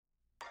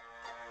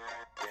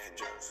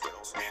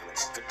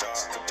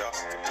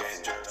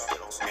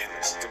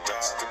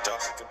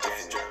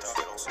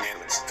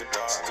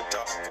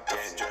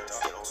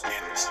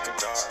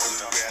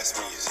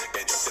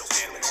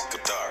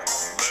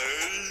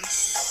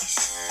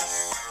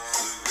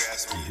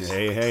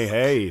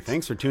Hey,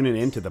 thanks for tuning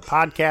in to the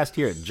podcast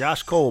here at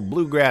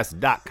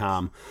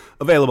joshcolebluegrass.com.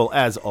 Available,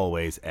 as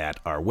always, at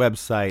our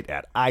website,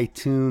 at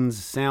iTunes,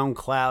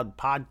 SoundCloud,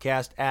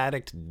 Podcast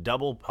Addict,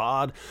 Double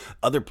Pod,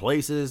 other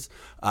places.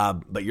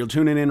 But you're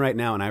tuning in right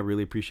now, and I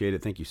really appreciate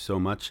it. Thank you so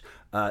much.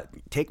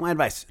 Take my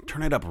advice.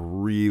 Turn it up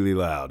really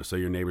loud so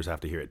your neighbors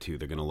have to hear it too.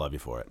 They're going to love you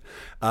for it.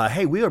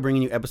 Hey, we are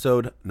bringing you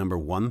episode number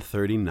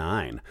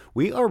 139.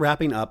 We are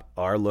wrapping up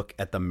our look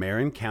at the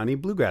Marin County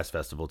Bluegrass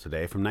Festival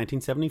today from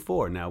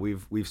 1974. Now,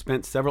 we've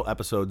spent several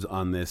episodes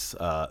on this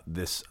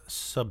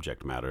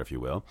subject matter, if you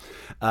will.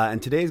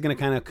 And today is going to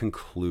kind of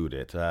conclude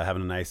it.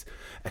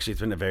 It's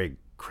been a very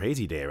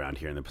crazy day around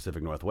here in the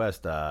Pacific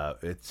Northwest.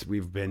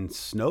 We've been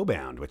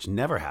snowbound, which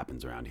never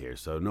happens around here,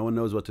 so no one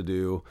knows what to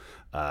do.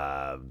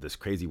 This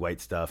crazy white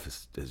stuff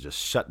has just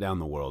shut down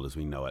the world as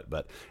we know it,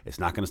 but it's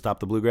not going to stop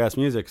the bluegrass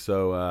music.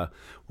 So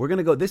we're going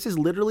to go. This is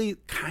literally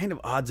kind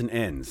of odds and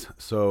ends.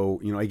 So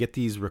I get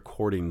these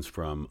recordings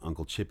from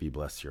Uncle Chippy,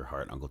 bless your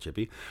heart, Uncle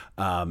Chippy.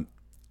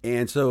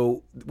 And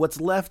so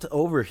what's left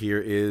over here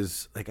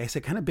is, like I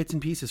said, kind of bits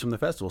and pieces from the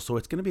festival. So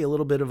it's going to be a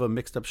little bit of a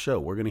mixed up show.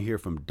 We're going to hear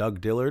from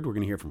Doug Dillard. We're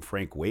going to hear from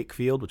Frank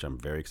Wakefield, which I'm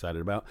very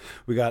excited about.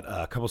 We got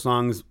a couple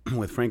songs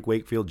with Frank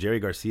Wakefield,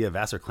 Jerry Garcia,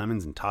 Vassar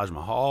Clemens, and Taj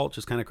Mahal, which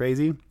is kind of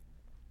crazy.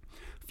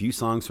 A few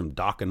songs from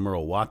Doc and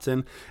Merle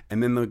Watson.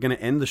 And then they're going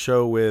to end the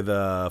show with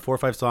 4 or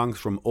 5 songs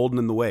from Olden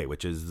and the Way,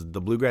 which is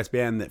the bluegrass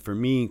band that for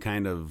me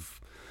kind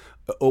of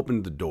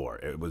opened the door.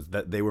 It was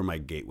that they were my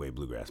gateway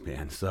bluegrass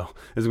band, so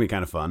this is gonna be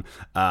kind of fun.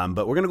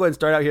 But we're gonna go ahead and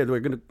start out here.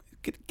 We're gonna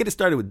get it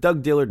started with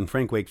Doug Dillard and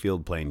Frank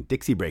Wakefield playing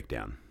Dixie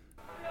Breakdown.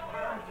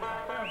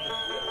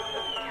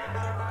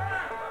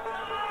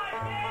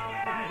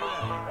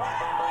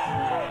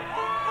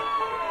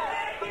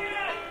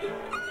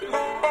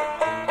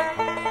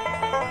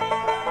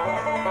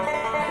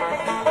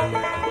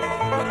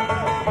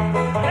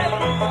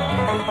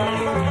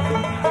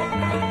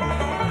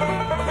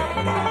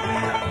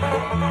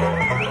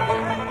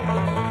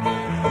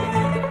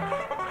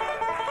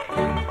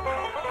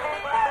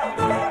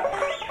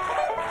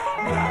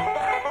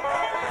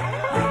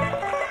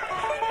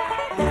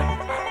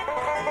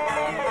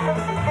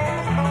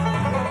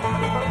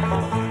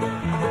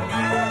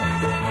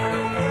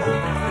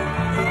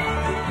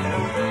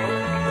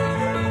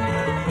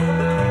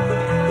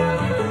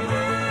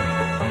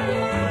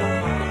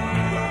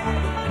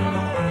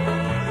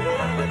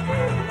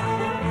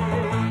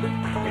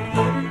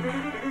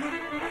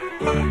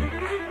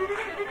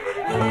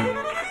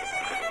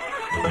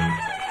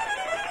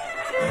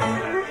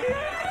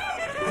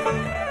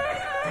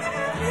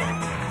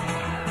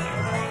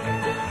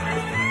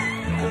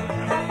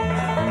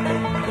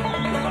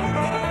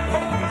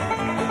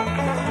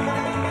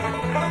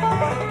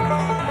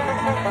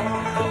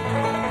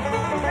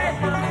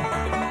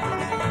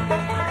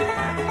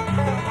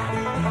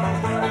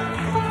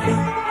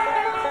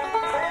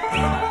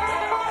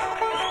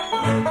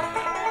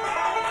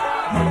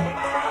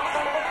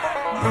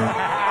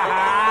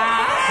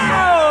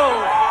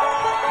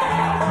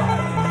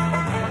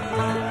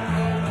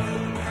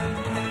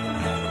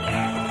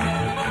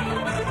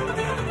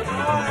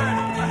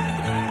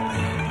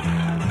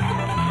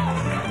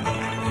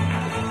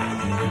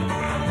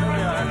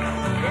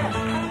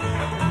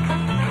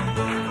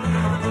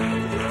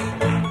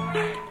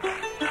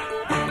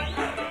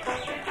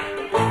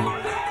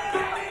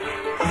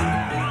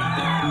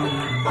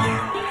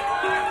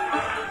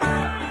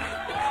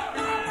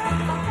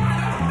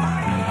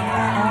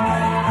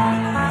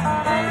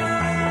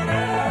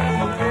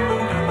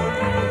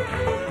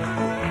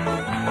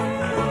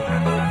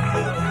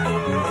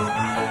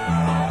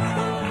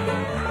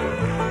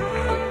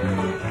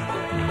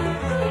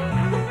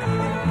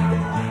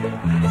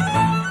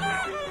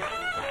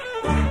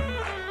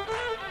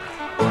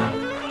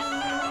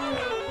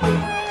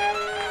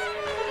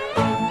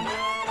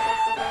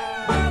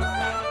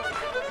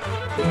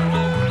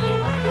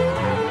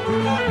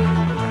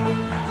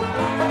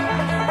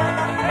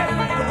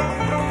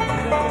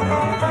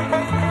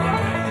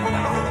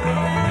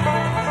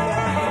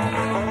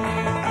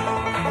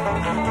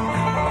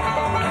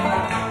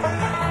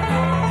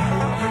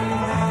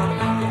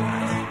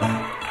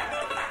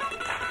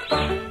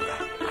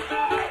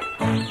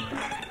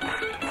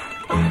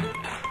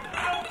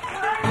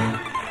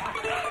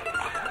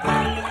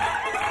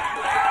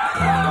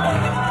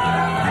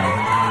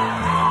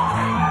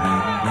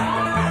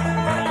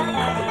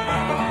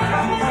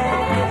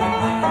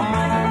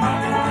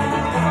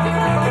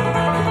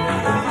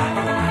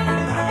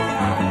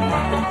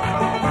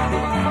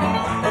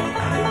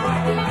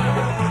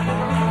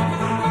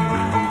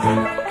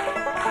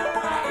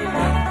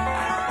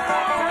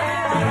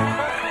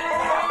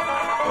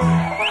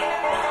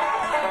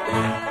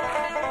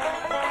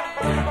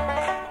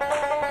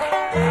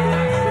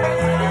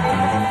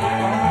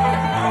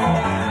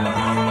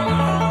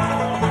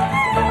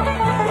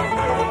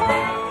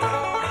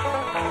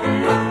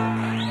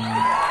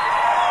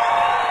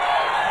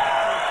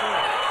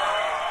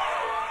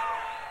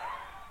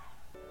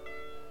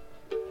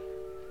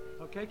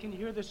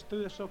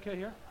 do this okay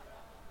here?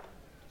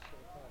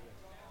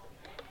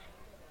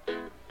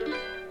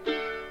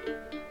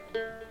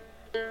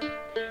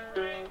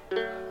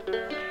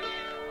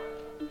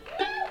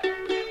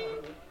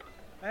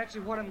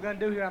 Actually, what I'm going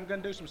to do here, I'm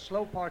going to do some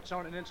slow parts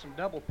on it and then some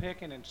double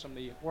picking and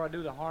where I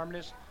do the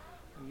harmonies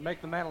and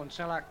make the mandolin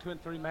sound like 2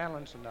 and 3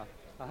 mandolins, and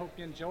I hope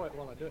you enjoy it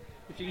while I do it.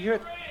 If you can hear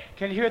it,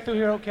 can you hear it through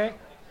here okay?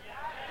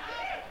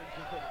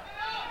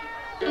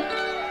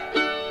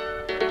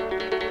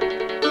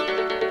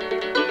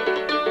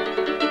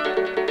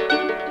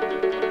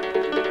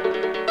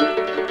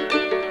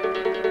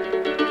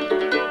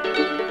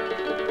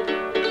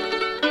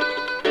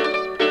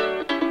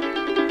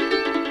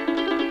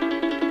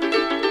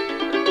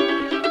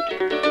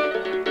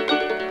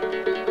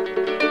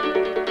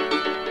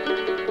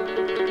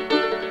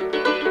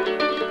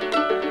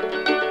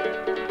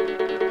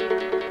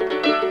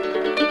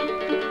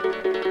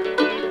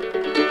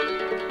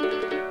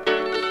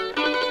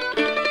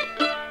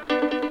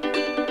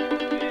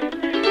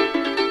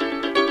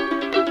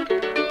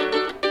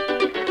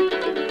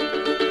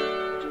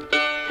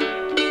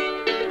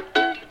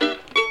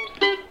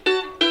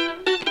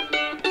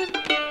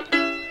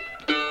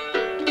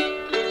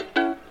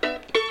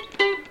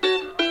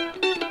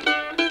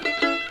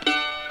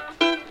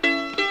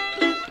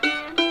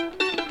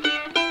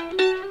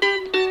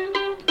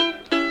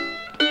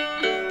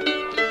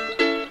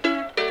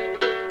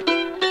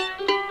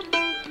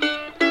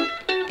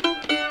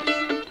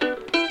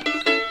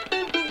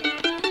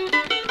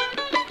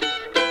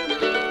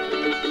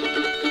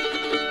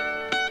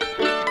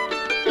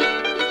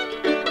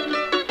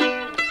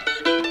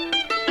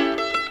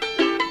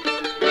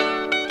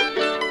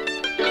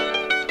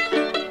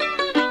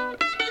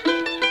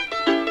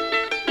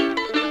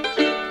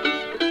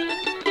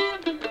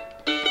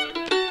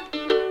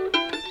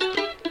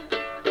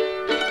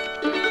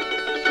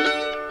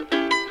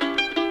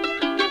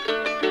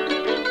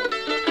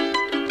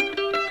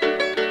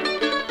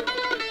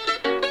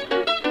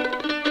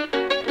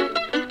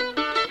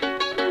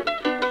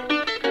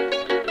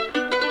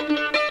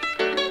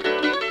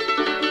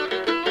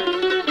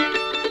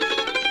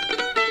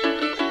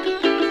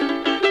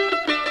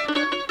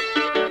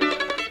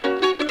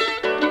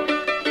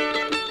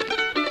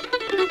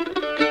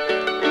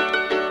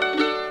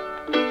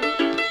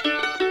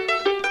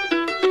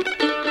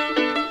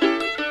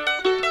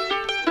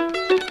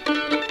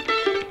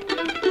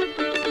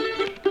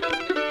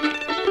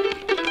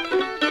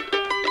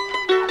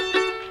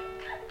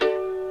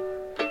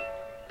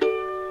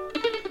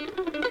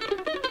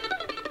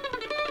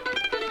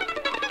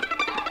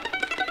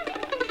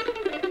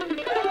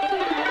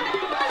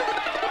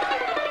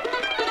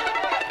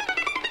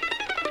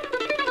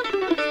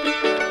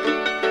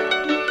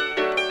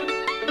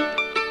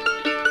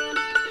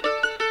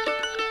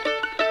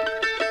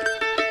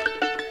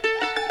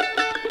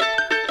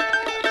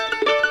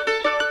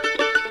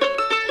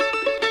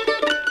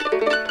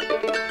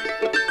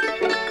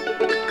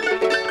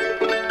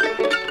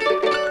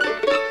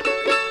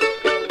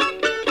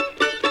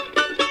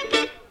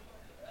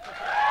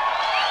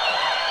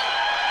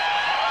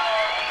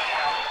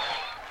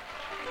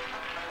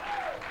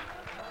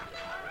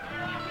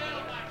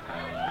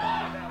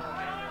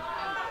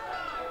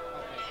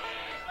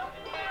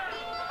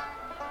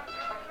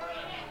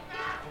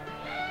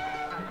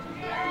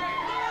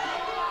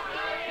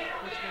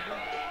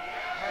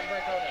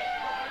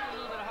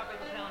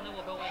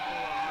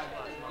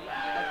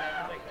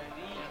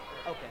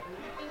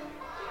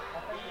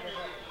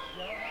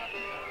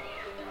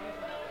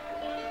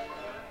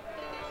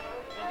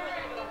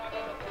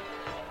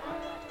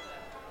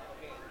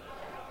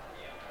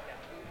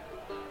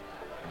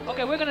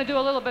 Okay, we're going to do a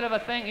little bit of a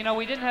thing. You know,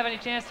 we didn't have any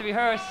chance to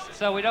rehearse,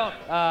 so we don't,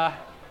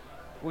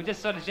 we're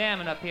just sort of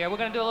jamming up here. We're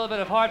going to do a little bit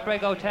of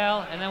Heartbreak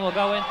Hotel, and then we'll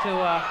go into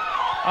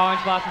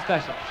Orange Blossom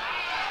Special.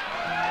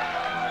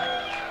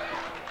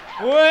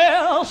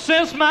 Well,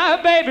 since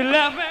my baby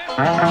left me,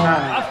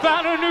 I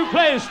found a new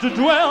place to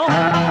dwell.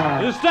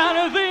 It's down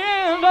at the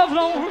end of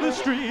Lonely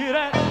Street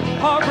at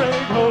Heartbreak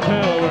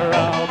Hotel where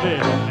I'll be.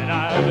 And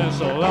I've been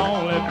so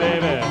lonely,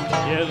 baby.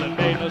 Yes, it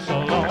made me so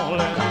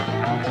lonely.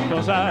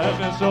 'Cause I've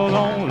been so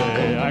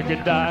lonely I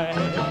could die.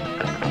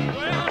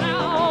 Well,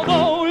 now,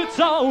 although it's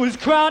always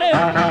crowded,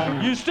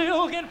 you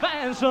still can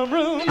find some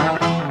room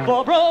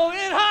for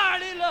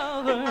broken-hearted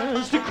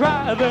lovers to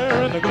cry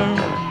there in the gloom.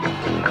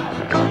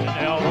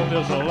 Now, when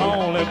they're so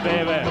lonely,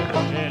 baby,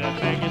 it'll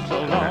make you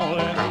so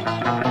lonely.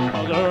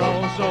 'Cause they're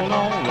all so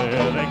lonely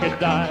they could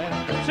die.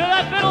 So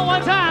that fiddle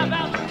one time,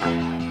 now.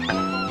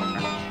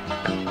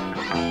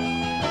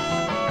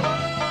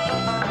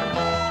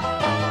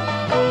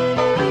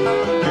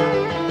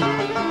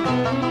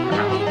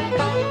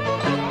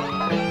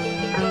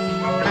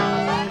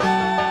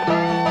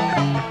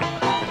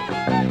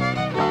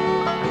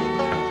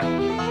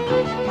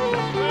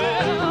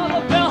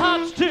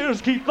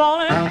 Keep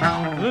falling,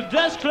 the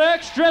desk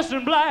clerks dressed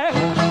in black.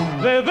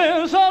 They've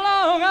been so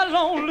long on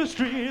Lonely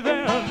Street,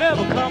 they're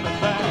never coming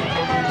back.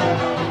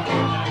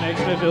 It makes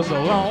me feel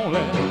so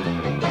lonely,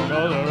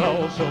 'cause they're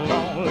all so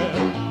lonely.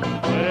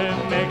 They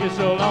make you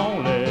so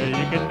lonely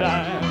you can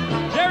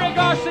die. Jerry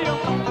Garcia.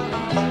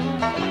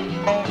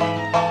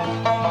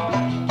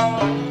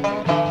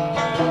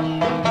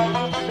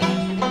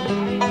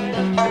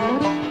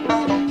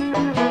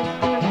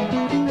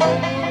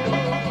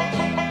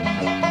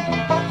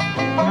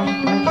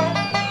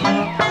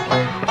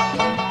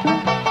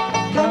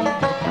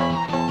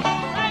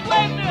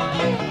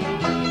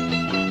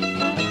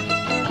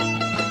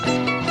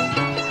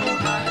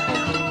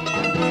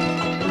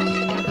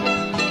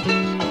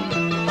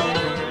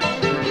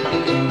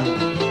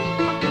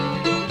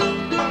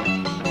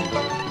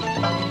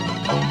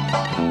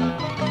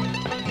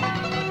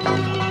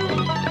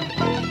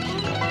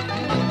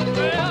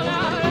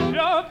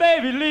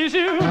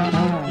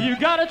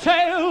 Got a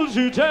tale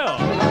to tell.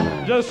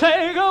 Just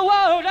take a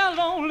walk down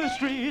lonely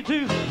street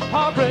to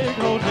Heartbreak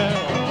Hotel.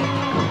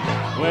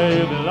 Where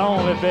you'll be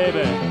lonely,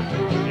 baby.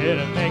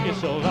 It'll make you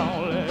so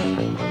lonely.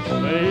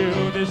 Where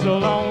you'll be so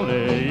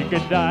lonely you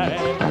could die.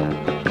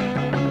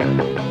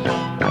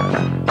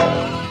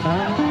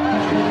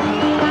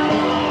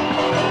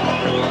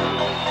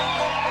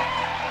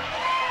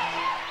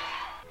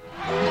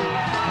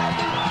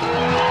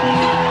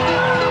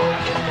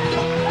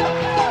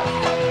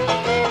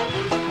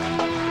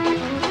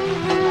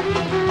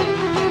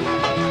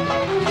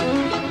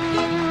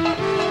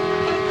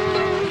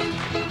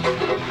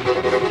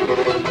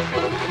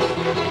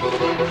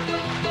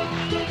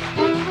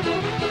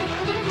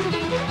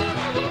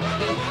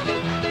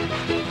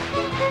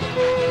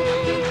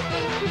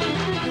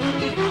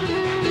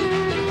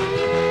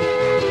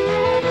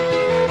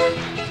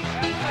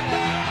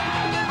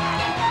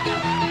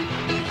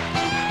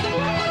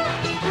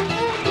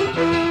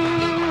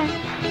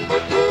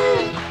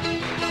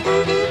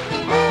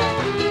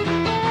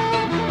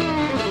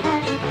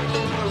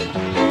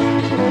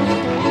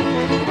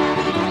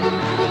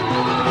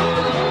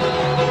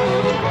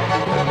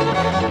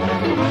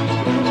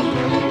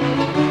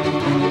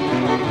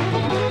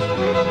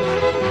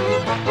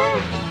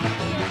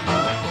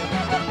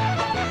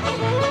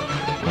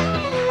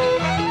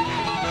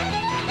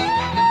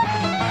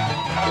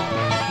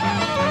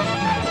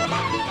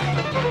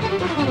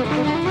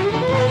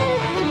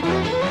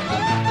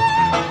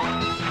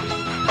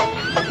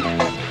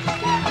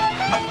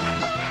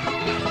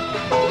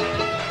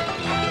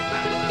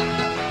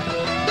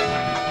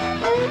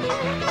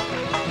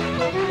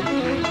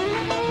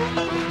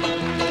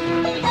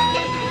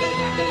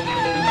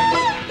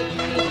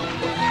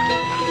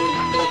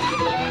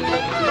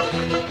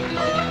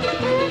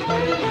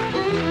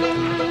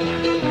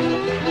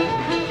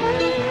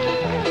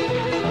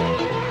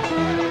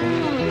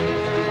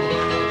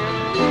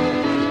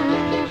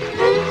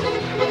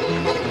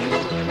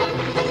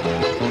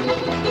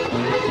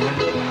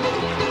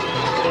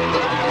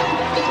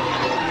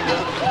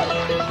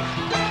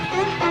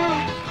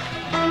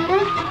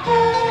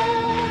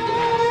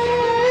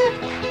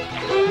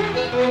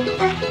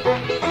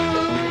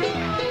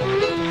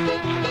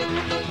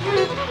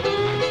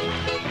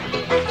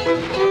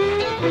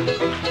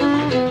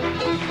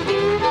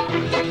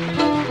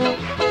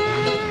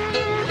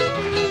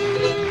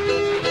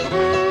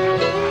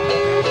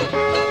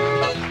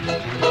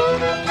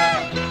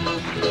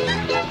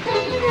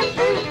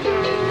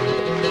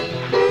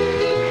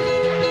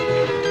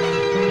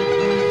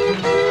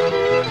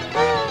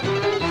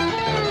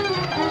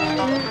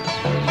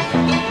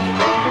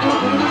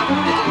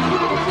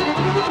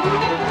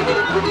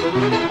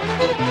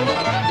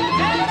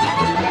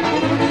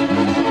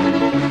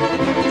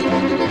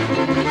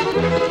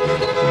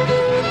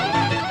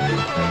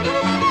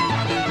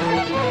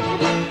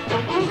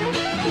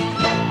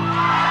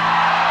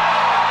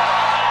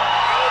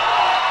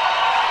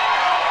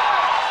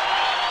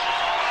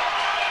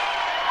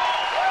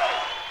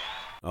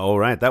 All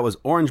right, that was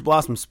Orange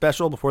Blossom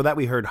Special. Before that,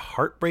 we heard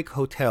Heartbreak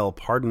Hotel,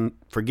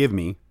 Forgive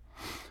Me.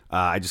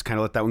 I just kind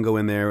of let that one go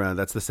in there.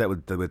 That's the set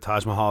with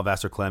Taj Mahal,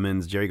 Vassar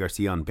Clemens, Jerry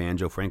Garcia on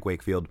banjo, Frank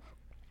Wakefield.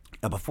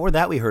 Before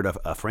that, we heard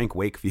a Frank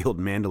Wakefield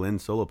mandolin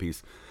solo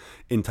piece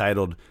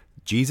entitled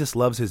Jesus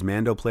Loves His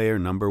Mando Player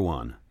Number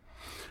 1.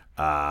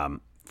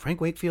 Frank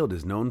Wakefield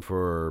is known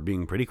for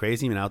being pretty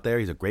crazy and out there.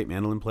 He's a great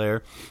mandolin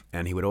player,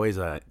 and he would always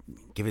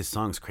give his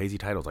songs crazy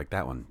titles like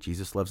that one,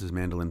 Jesus Loves His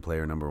Mandolin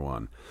Player Number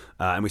 1.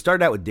 And we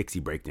started out with Dixie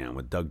Breakdown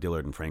with Doug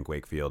Dillard and Frank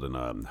Wakefield and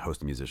a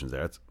host of musicians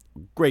there. That's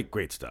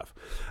great stuff.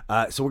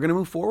 So we're going to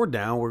move forward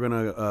now. We're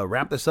going to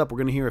wrap this up. We're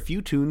going to hear a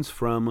few tunes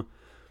from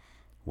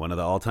one of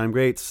the all-time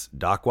greats,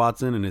 Doc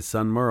Watson and his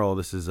son Merle.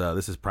 This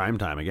is prime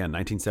time again,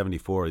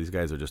 1974. These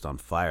guys are just on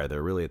fire.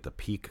 They're really at the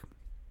peak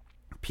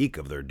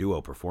of their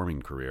duo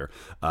performing career.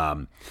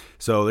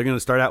 So they're going to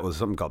start out with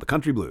something called the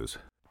Country Blues.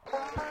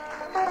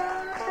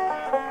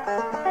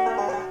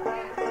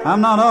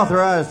 I'm not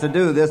authorized to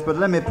do this, but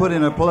let me put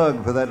in a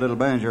plug for that little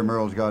banjo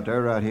Merle's got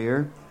there right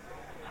here.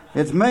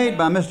 It's made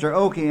by Mr.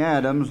 Okie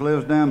Adams,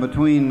 lives down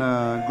between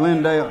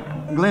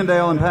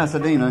Glendale and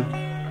Pasadena.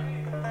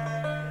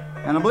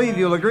 And I believe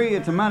you'll agree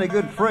it's a mighty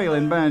good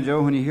frailing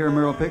banjo when you hear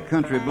Merle pick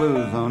country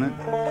blues on it.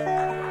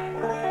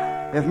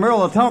 If Merle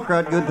will talk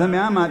right good to me,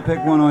 I might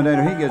pick one on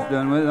after he gets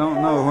done with it. I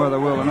don't know whether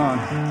will or not.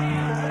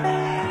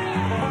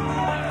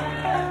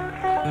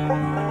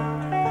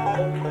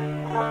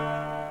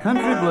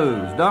 Country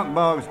Blues, Doc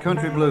Boggs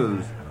Country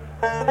Blues.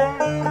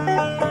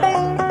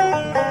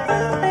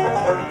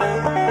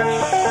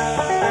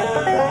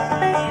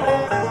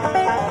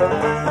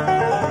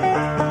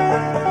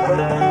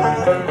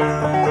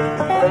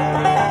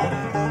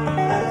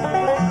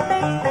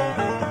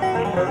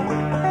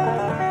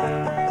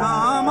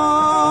 Come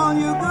on,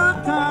 you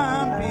good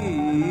time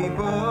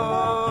people,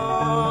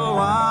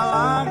 while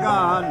I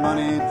got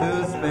money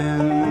to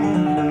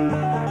spend.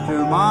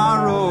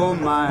 Tomorrow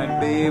might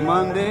be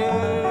Monday,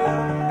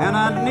 and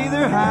I'd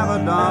neither have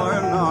a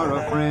dollar nor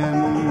a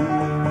friend.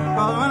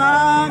 'Cause when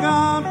I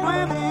got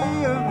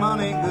plenty of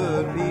money,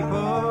 good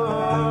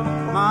people,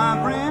 my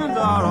friends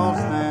are all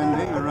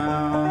standing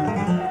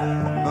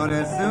around. But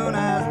as soon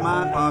as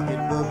my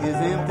pocketbook is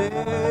empty,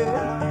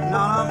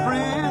 not a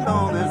friend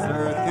on this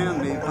earth can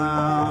be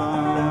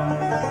found.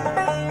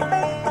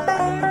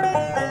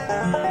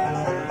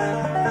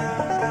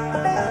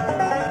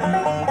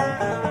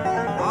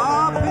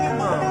 Ah,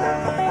 people.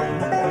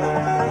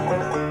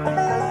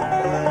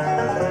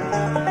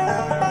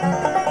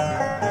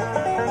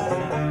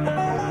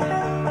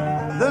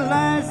 The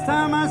last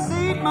time I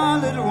seen my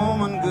little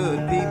woman,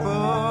 good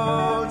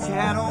people, she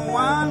had a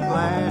wine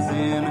glass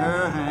in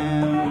her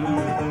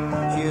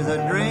hand. She is a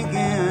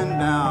drinking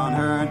down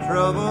her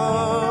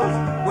troubles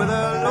with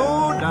a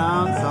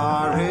low-down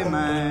sorry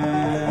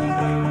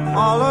man.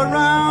 All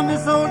around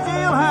this old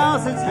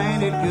jailhouse it's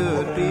painted,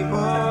 good people,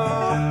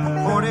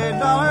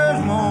 $40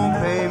 won't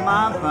pay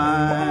my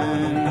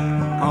fine.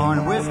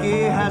 Corn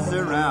whiskey has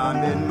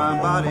surrounded my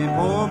body,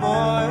 poor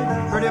boy,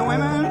 pretty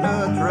women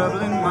are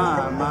troubling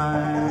my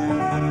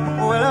mind.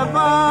 Well, if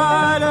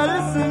I'd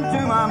listened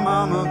to my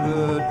mama,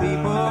 good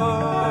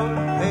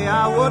people, hey,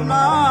 I would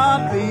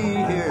not be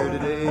here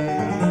today.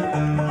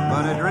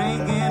 But a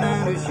drinking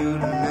and a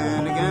shooting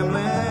and a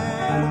gambling,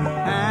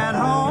 at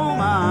home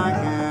I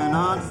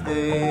cannot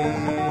stay.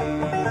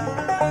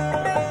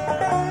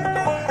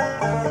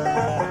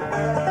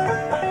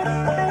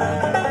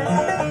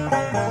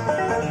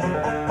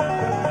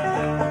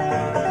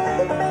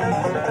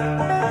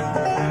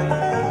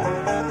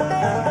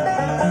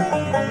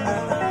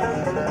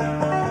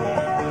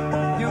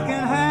 You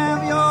can have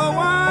your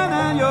wine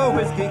and your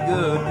whiskey,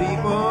 good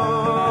people.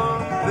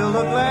 Fill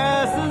the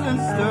glasses and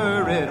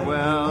stir it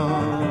well.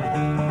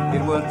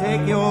 It will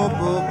take your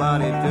poor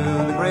body to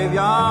the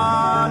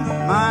graveyard,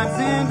 might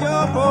send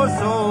your poor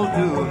soul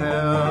to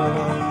hell.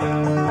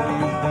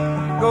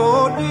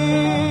 Go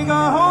dig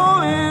a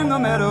hole in the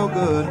meadow,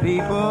 good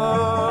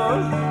people.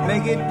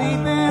 Make it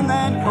deep in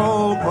that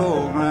cold,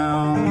 cold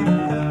ground.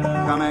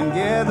 Come and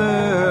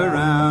gather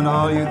around,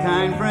 all you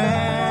kind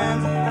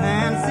friends,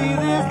 and see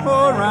this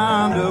poor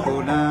round to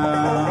go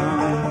down.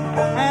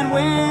 And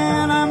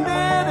when I'm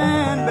dead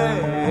and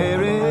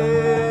buried,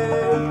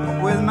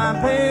 with my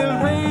pale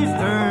face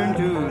turned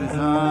to the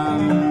sun,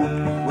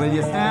 will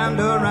you stand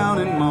around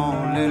and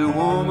moan, little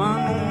woman,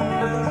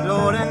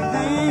 Lord, and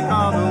think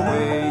of the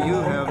way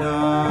you have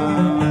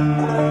done?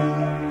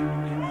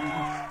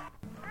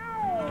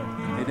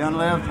 He done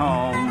left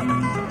home.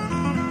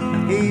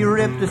 He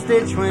ripped a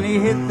stitch when he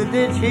hit the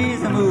ditch,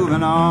 he's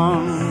a-moving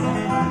on.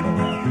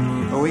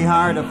 We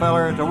hired a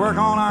feller to work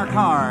on our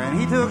car, and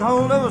he took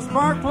hold of a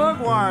spark plug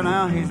wire.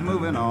 Now he's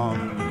moving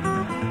on.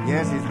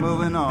 Yes, he's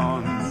moving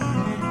on.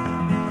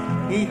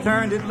 He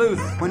turned it loose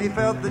when he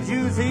felt the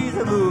juice, he's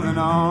a-moving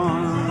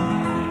on.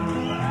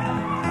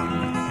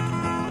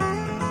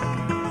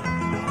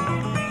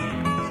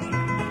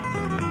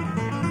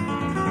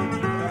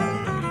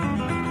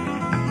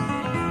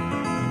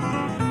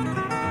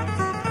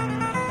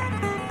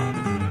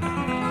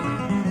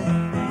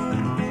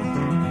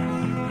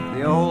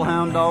 The old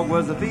hound dog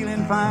was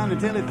a-feeling fine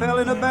until he fell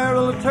in a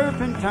barrel of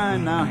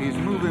turpentine. Now he's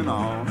moving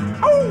on.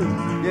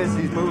 Oh! Yes,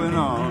 he's moving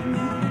on.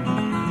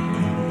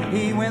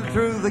 He went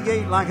through the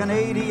gate like an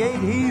 88,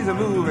 he's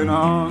a-moving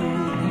on.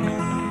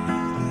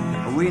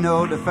 We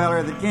know the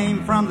feller that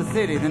came from the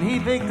city, then he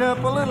picked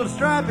up a little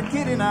striped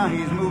kitty. Now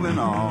he's moving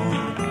on.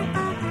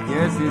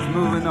 Yes, he's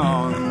moving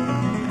on.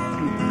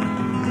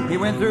 He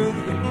went through,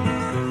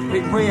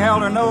 he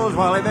held her nose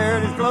while he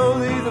bared his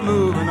clothes, he's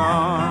a-moving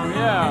on.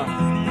 Yeah.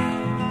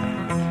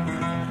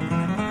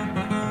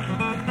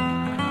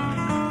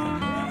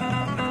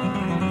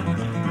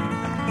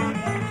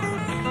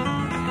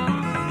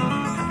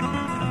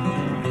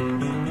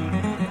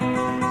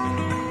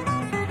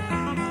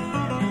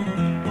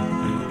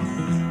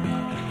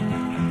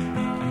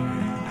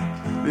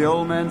 The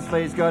old man's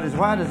face got as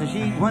white as a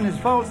sheet when his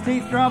false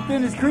teeth dropped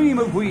in his cream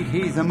of wheat.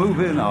 He's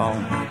a-moving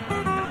on.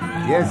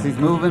 Yes, he's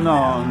moving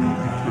on.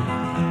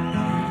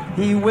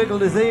 He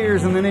wiggled his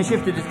ears and then he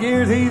shifted his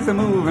gears. He's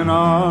a-moving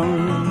on.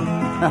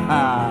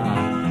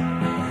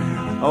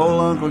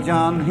 Old Uncle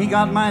John, he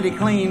got mighty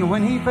clean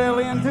when he fell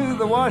into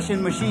the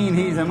washing machine.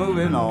 He's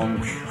a-moving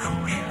on.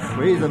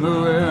 He's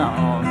a-moving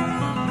on.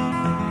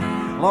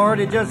 Lord,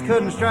 he just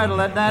couldn't straddle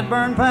that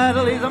burn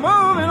paddle. He's a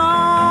moving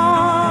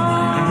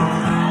on.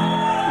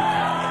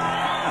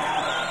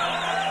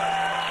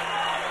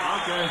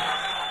 Okay.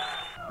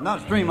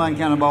 Not Streamline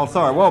Cannonball,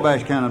 sorry,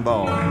 Wabash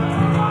Cannonball.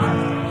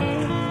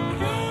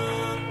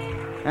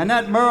 And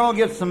that Merle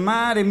gets some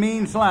mighty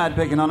mean slide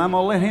picking on. I'm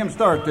going to let him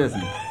start this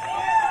one.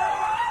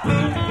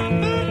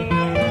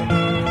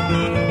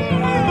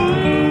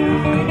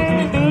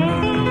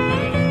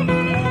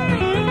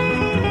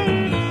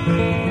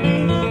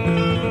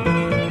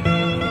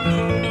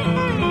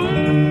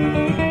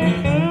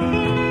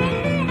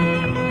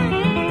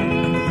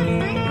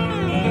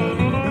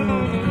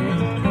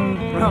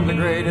 From the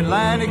great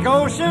Atlantic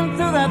Ocean to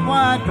that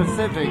wide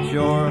Pacific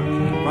shore,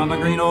 from the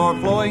green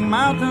o'erflowing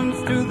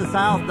mountains to the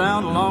south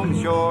down along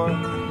the shore,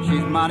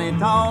 she's mighty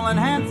tall and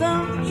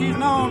handsome, she's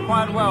known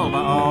quite well by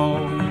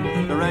all,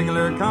 the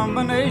regular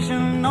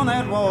combination on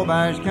that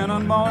Wabash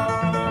Cannonball.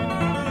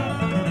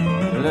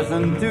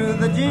 Listen to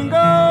the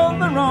jingle,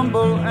 the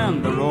rumble,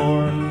 and the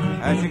roar,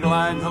 as she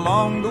glides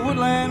along the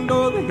woodland,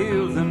 o'er the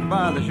hills and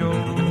by the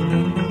shore.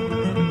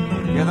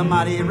 Hear the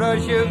mighty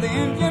rush of the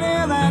engine,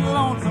 hear that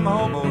lonesome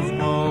hobo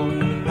squall,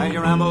 as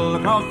you ramble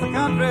across the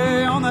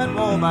country on that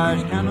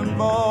Wabash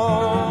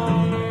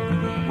Cannonball.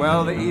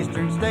 Well, the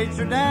eastern states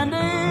are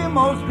dandy,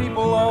 most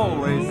people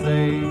always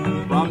say,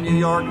 from New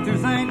York to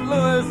St.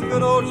 Louis,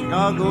 good old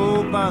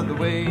Chicago by the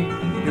way,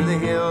 to the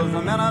hills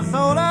of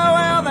Minnesota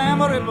where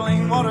them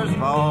rippling waters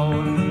fall.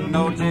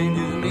 No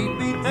changes need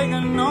be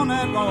taken on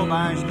that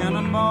Wabash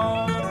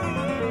Cannonball.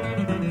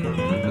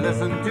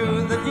 Listen to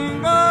the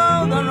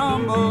jingle, the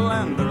rumble,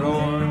 and the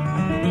roar.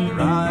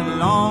 Ride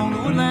along the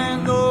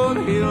woodlands, o'er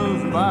the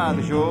hills, and by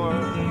the shore.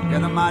 Hear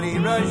the mighty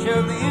rush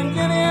of the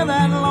engine, hear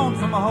that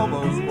lonesome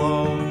hobo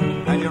squall,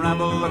 and you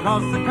ramble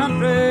across the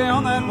country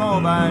on that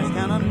Wabash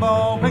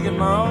Cannonball. Pick it,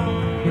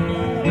 Merle.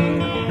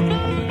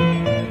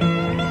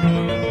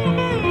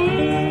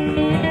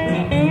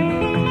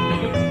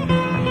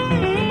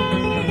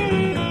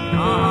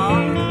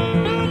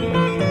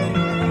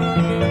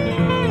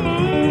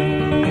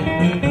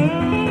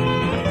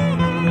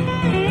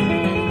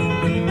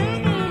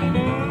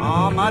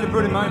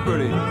 Mighty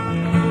pretty.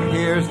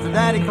 Here's to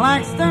Daddy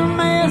Claxton,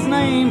 may his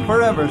name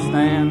forever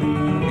stand,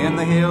 in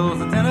the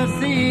hills of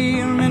Tennessee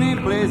and many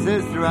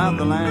places throughout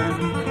the land.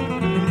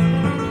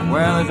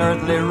 Well, his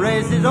earthly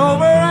race is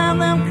over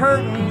and them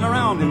curtains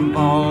around him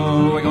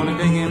fall. We're gonna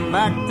dig him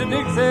back to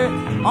Dixie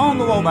on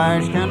the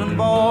Wabash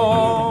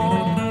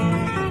Cannonball.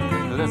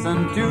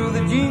 Listen to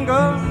the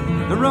jingle,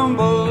 the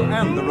rumble,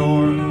 and the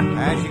roar,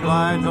 as she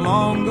glides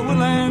along the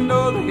woodland,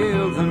 o'er the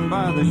hills and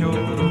by the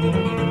shore.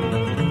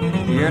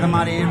 Hear the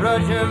mighty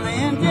rush of the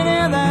engine,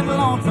 hear that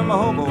lonesome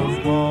hobo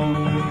squall,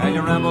 as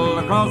you ramble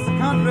across the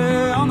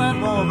country on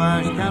that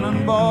Wabash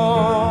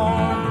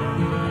Cannonball.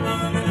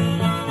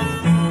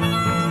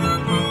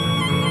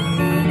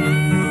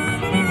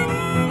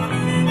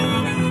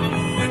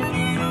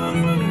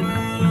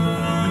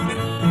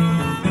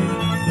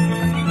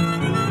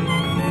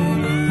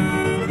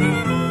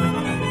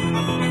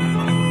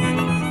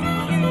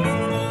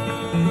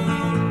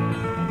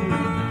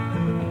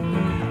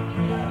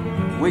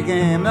 We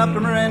came up to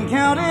Marin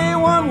County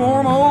one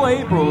warm old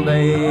April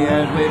day.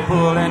 As we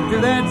pulled into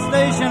that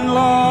station,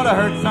 Lord, I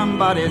heard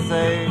somebody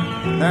say,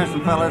 there's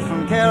some fellas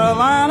from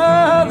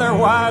Carolina, they're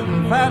white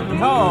and fat and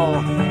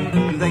tall.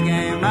 They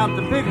came out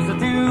to pick us a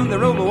tune, they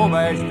rode the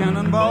Wabash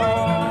Cannonball.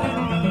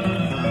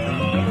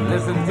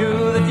 Listen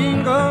to the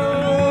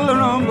jingle, the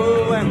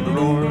rumble, and the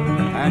roar,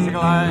 as she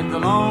glides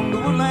along the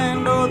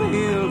woodland, o'er the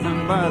hills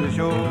and by the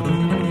shore.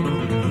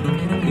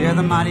 Hear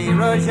the mighty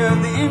rush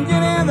of the engine,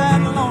 hear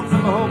that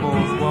lonesome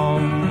hobo squall,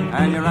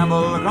 and you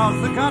ramble across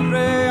the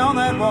country on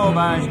that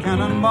Wabash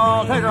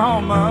Cannonball. Take her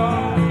home,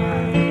 Merle.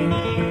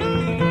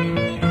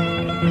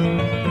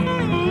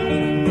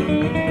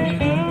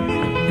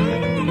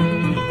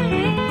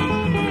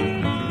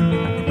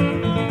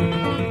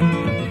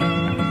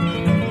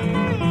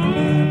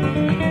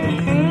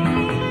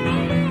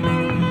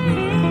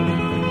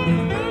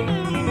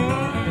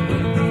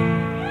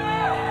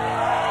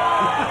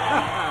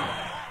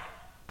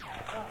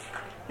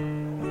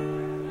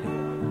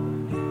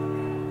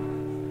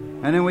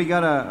 And then we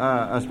got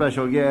a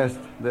special guest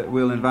that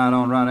we'll invite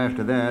on right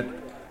after that.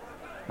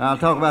 I'll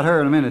talk about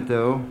her in a minute,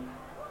 though.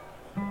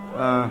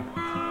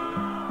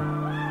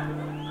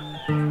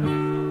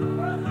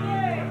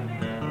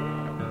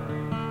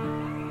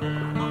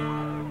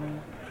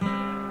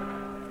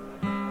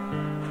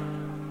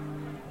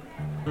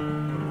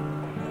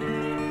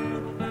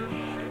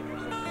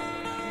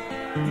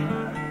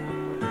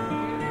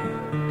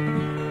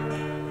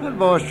 That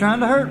boy's trying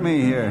to hurt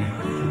me here.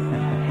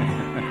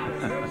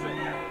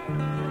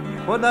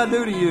 What'd I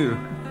do to you?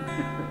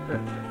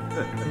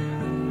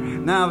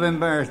 Now I've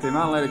embarrassed him.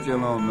 I'll let it you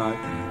alone, Mike.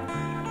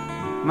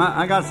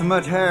 I got so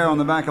much hair on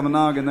the back of my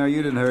noggin there,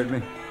 you didn't hurt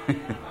me. He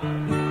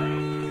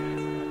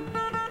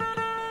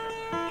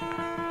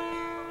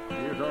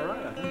was all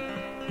right, I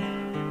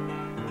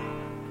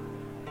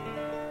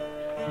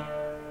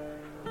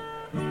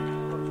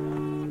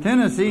think.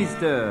 Tennessee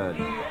Stud.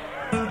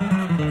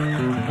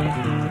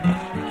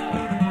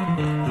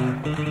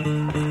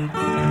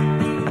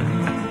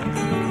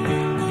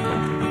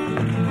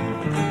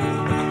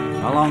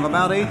 Along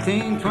about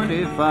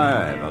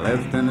 1825, I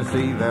left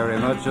Tennessee very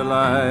much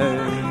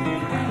alive.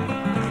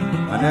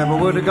 I never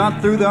would have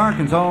got through the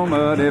Arkansas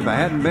mud if I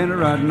hadn't been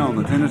riding on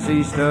the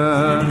Tennessee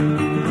stud.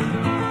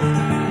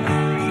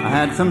 I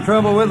had some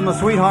trouble with my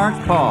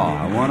sweetheart's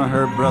pa. One of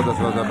her brothers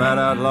was a bad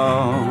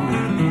outlaw.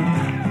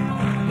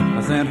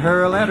 I sent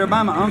her a letter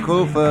by my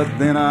Uncle Fudd,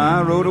 then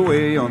I rode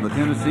away on the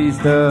Tennessee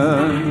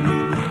stud.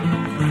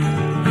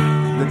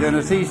 The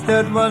Tennessee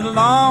stud was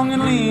long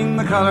and lean,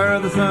 the color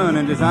of the sun,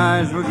 and his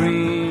eyes were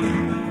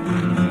green.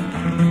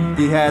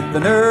 He had the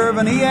nerve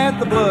and he had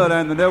the blood,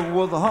 and the devil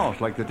was a horse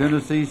like the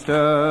Tennessee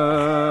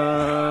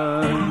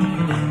stud.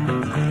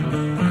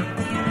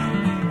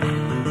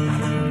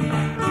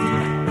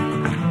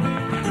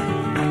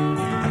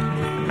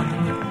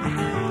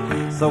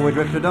 So we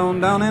drifted on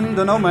down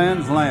into no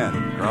man's land,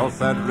 across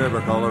that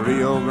river called the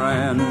Rio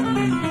Grande.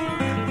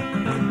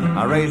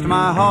 I raised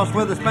my horse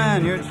with the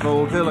Spaniard's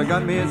foal till I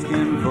got me a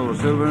skin full of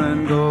silver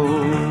and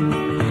gold.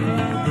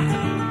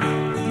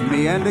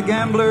 Me and the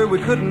gambler, we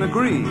couldn't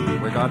agree.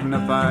 We got in a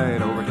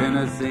fight over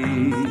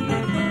Tennessee.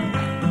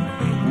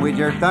 We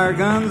jerked our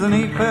guns and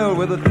he fell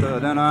with a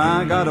thud, and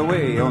I got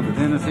away on the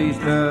Tennessee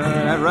stud.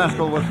 That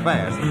rascal was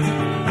fast.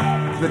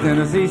 The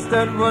Tennessee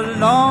stud was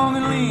long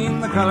and lean,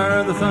 the color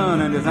of the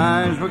sun, and his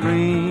eyes were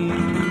green.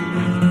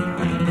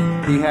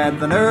 He had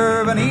the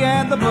nerve and he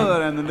had the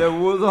blood, and the devil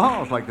was a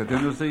horse like the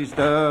Tennessee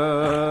stud.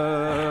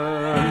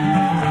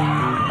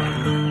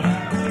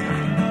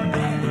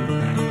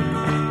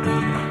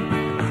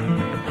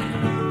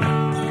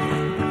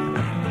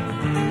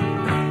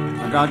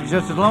 I got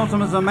just as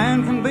lonesome as a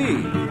man can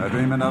be,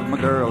 a-dreaming of my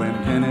girl in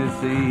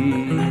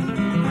Tennessee.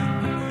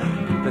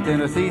 The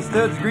Tennessee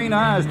stud's green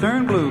eyes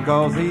turned blue,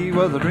 'cause he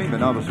was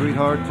a-dreaming of a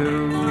sweetheart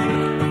too.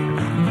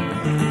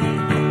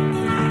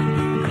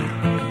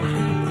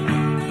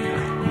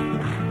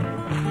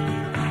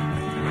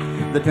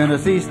 The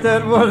Tennessee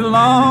stud was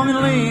long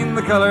and lean,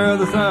 the color of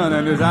the sun,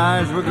 and his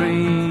eyes were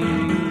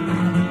green.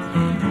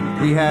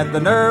 He had the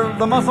nerve,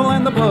 the muscle,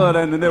 and the blood,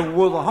 and the devil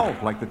was a horse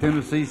like the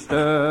Tennessee stud.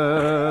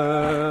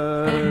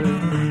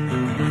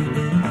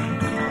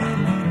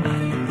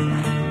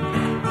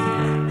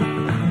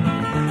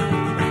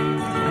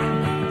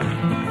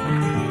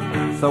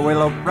 So we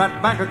loped right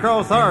back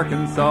across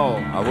Arkansas.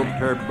 I whooped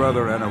her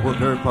brother and I whooped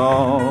her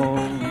paw.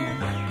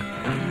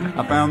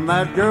 I found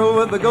that girl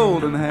with the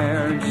golden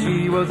hair, and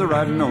she was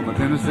a-riding on the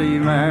Tennessee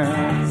mare.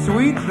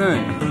 Sweet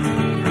thing.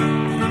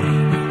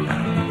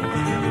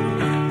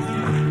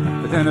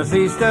 The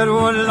Tennessee stud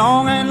was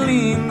long and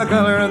lean, the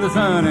color of the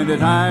sun, and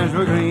his eyes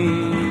were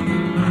green.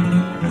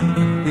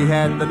 He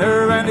had the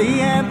nerve and he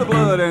had the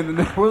blood, and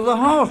there was a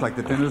horse like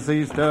the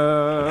Tennessee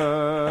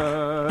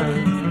stud.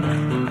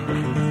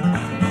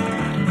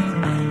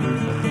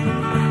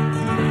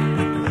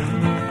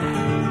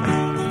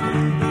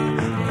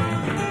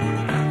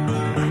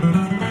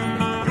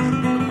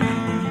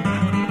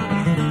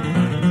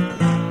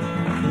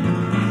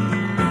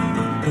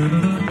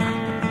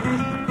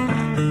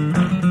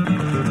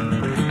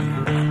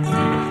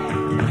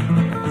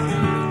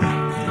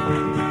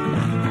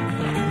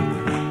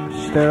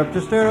 Stirrup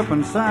to stirrup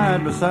and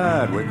side by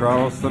side, we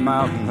crossed the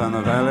mountains and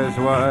the valleys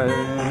wide.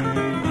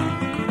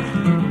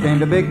 Came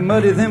to big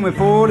muddy, then we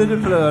forded the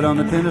flood on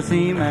the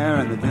Tennessee mare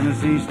and the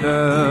Tennessee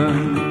stud.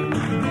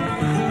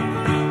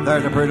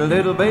 There's a pretty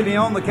little baby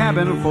on the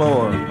cabin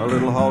floor, a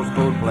little horse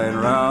coat playing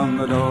around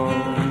the door.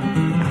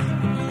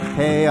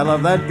 Hey, I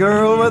love that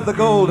girl with the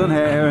golden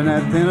hair, and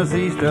that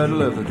Tennessee stud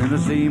loves the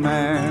Tennessee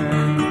mare.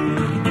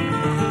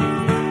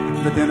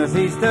 The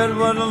Tennessee stud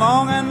was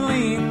long and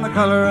lean, the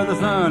color of the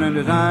sun, and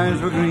his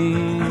eyes were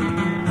green.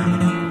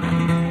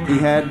 He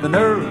had the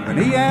nerve and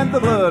he had the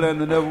blood, and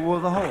the devil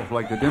was a horse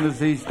like the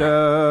Tennessee stud.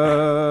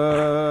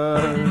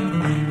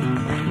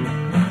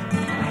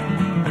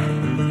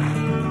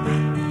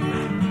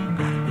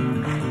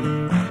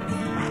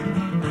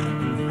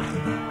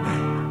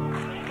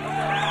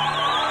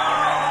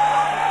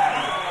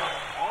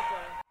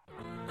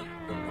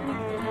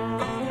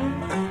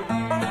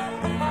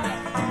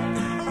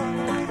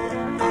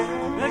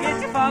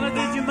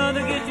 Get your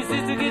mother, get your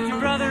sister, get your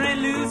brother,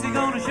 and Lucy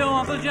gonna show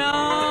Uncle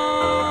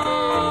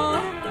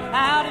John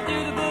how to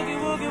do the boogie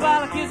woogie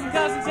while kissing,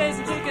 cussing,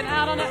 chasing chicken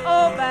out on the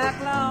old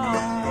back lawn.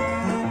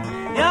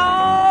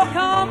 Y'all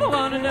come to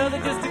one another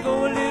just to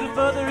go a little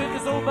further if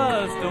this old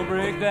bus don't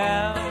break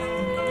down.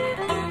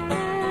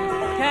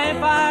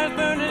 Campfires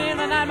burning in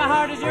the night, my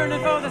heart is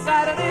yearning for the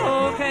sight of the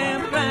old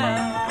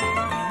campground.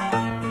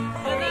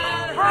 And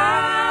that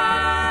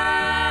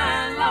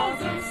high and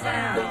lonesome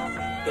sound,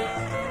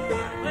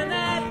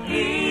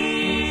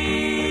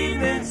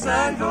 evening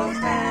sun goes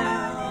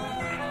down,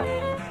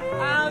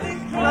 I'll be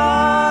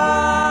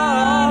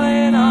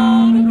crawling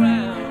on the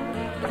ground.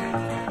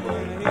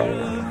 When I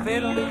hear the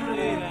fiddle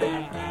play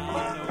that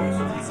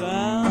ocean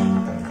sound.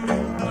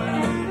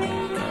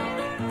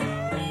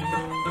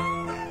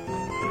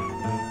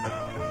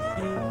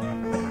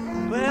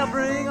 Well,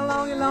 bring along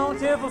all year long,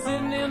 cheerful,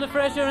 sitting in the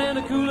fresh air and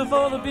the cooler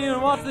for the beer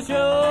and watch the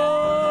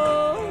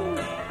show.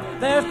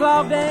 There's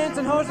clog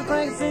dancing, horses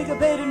cranking,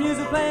 syncopated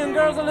music playing,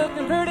 girls are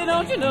looking pretty,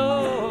 don't you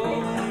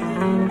know?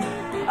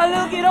 I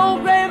look at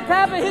old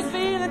Grandpapa, his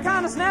feeling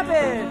kind of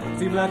snappy.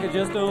 Seems like I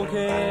just don't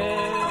care.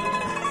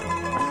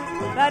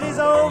 That he's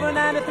over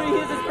 93,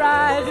 he's as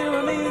spry as you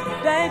and me,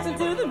 dancing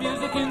to the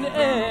music in the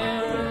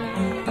air.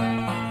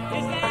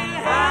 It's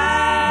that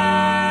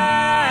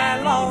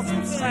high,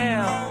 lonesome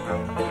sound.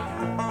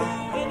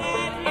 When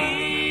that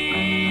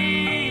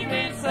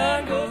evening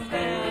sun goes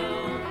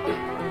down,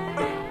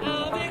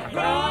 I'll be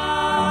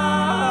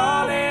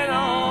crawling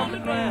on the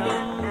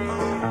ground.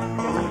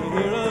 Gonna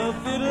hear a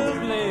fiddle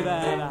play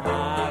that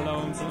high,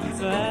 lonesome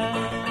sound.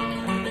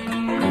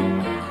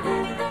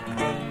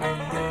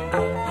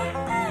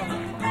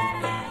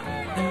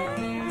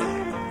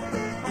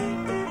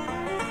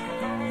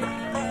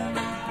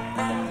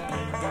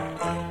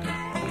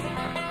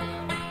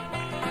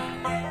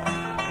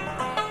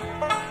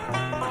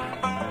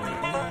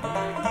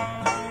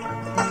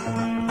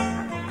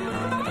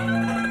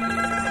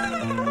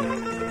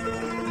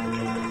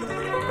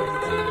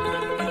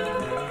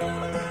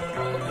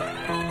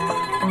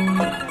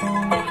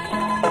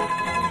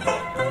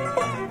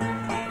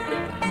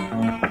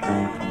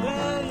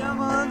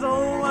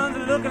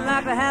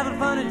 Like they're having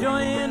fun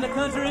enjoying the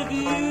country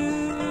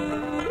view,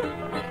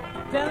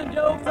 telling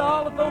jokes to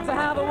all the folks of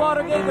how the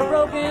water gate got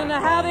broken,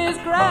 how this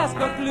grass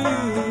got blue.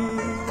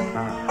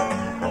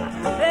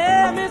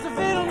 Yeah, Mr.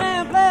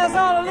 Fiddleman, play us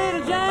all a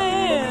little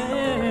jam.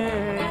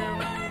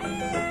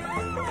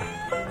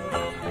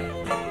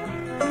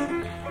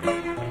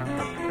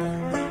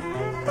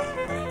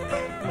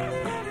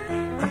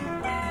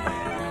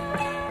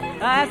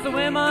 That's the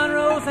way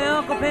Monroe said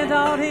Uncle Pen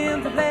taught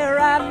him to play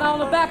riding on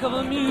the back of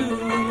a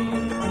mule.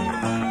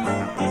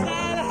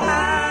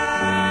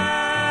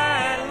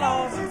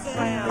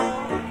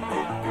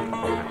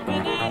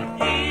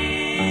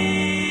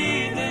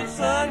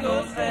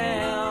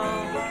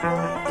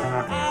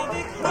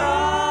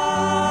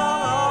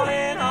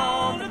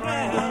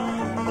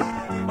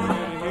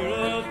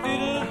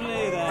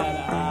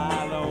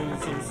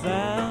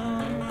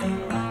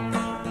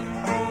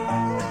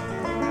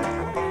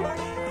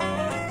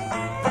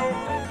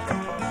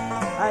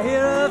 I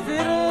hear a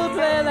fiddle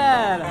play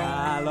that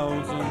high,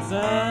 lonesome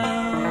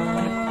sound.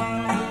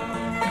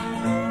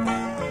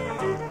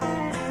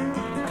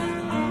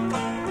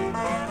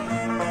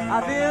 I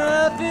hear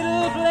a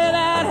fiddle play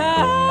that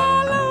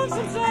high,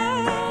 lonesome sound.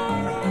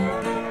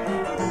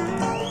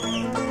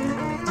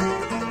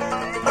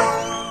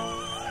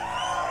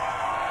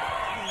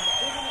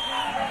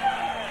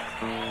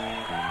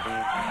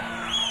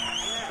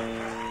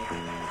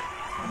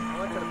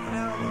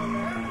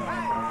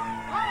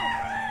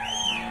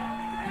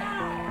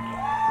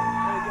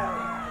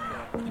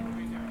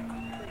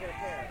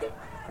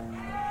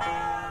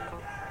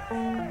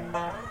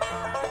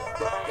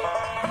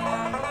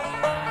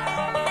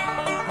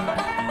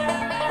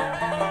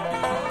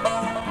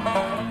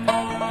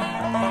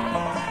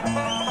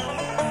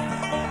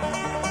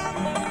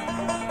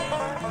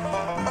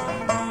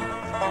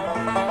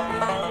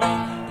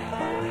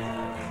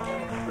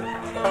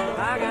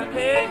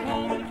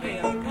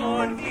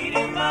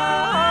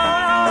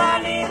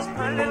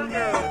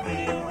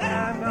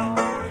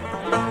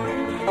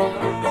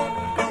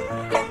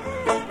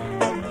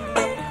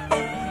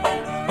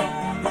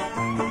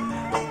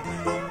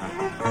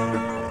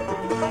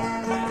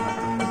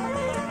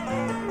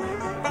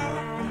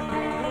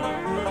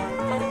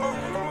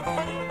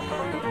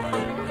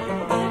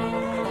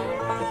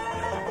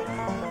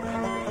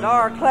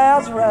 Dark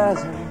clouds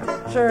rising,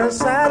 sure a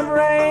sign of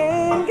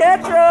rain.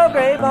 Get your old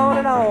gray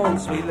boning on,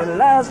 sweet little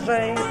Liza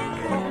Jane.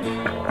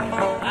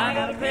 I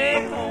got a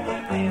big home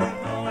and pin,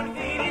 going to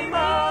feed him all.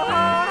 All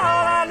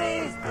I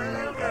need is a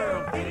little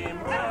girl, feed him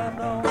right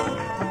on.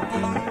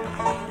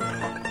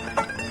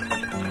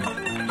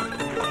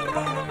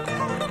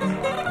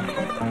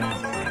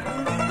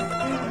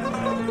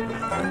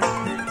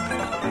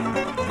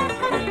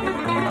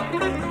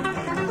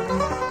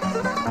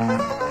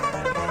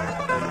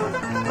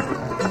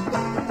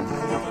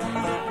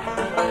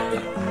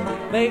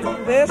 Bake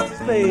them biscuits,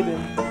 baby,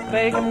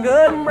 bake them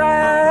good and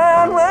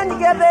brown. When you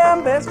get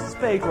them biscuits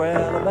baked,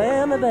 well,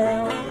 Alabama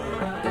down.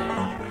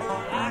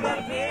 I got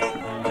a big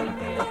home and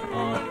pin,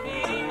 going to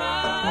feed him all.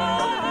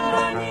 All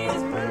I need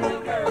is a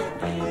little girl,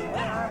 feed him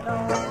right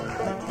on.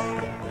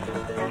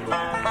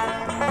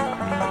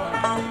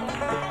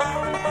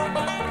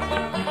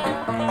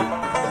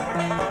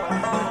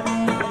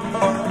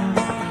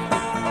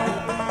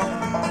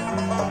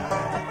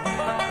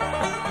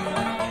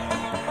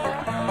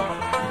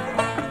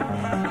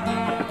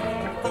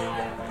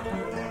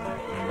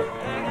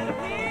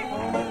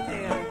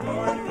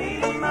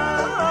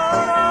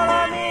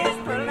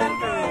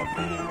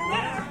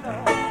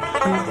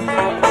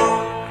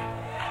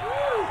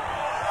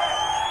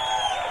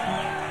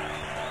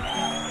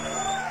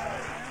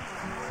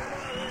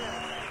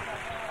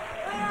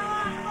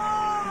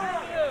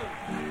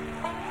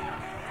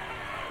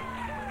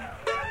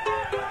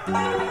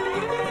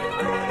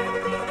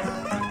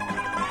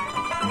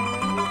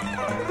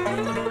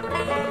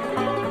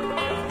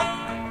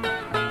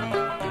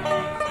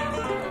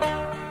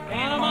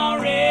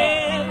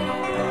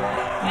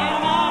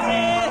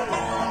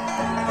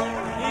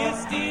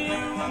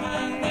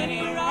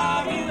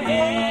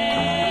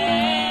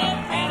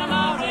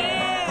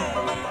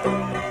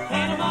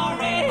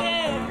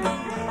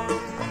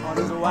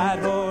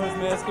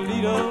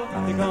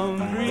 come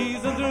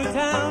breezing through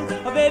town.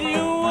 I bet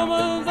you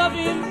woman's up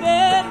in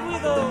bed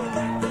with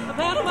a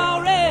Panama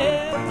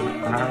Red.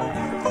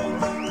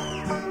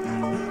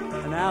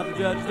 And now the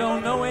judge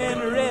don't know when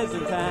the red's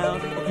in town.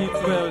 He keeps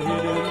well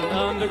hidden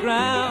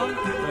underground.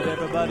 But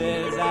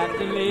everybody's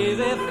acting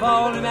lazy,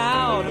 falling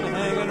out and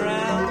hanging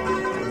around.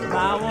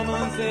 My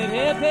woman said,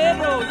 hey,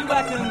 Pedro, you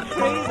acting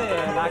crazy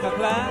like a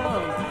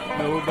clown.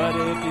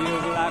 Nobody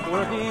feels like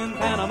working.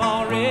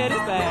 Panama Red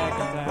is back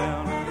in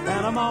town.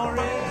 Panama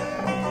Red,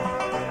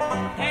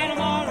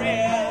 Panama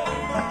Red.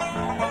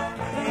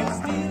 He'll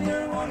steal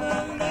your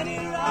woman, then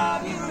he'll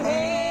rob you.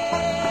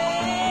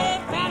 Hey,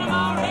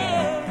 Panama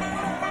Red,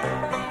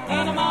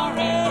 Panama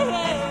Red.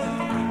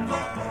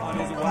 On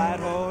his white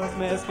horse,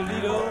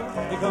 Mescalito,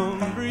 he come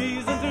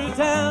breezing through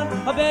town.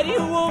 I bet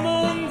you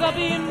woman's up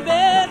in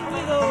bed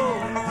with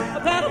a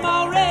Panama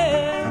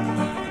Red.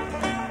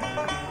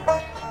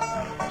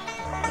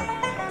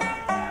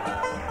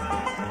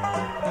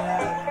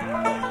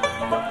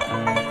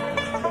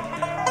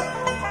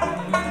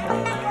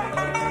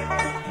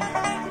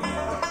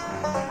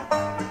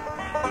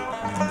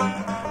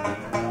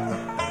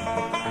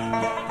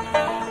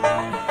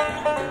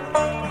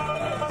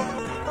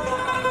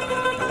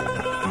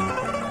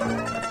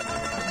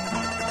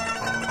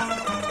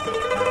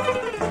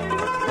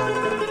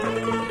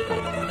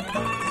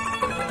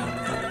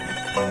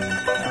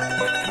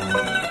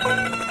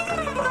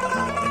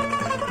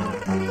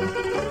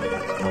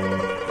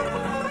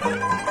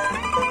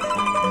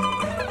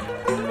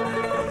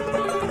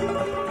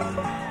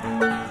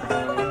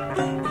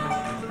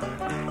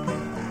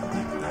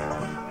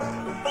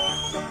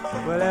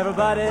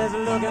 Everybody's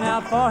looking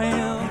out for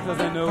him, 'cause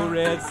they know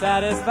Red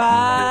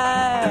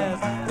satisfies.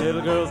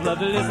 Little girls love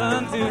to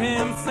listen to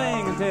him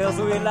sing and tell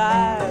sweet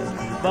lies.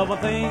 But when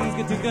things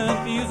get too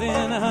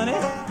confusing, honey,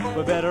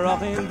 we're better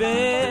off in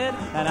bed.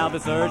 And I'll be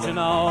searching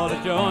all the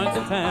joints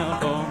in town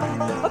for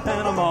a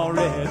Panama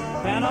Red,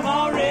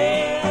 Panama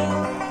Red,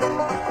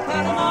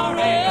 Panama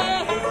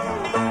Red.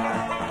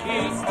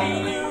 He'll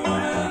steal you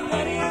and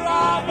let him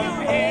rob your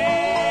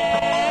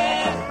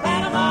head.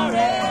 Panama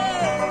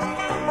Red,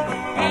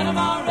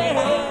 Panama Red.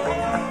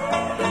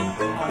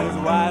 On his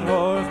white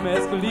horse,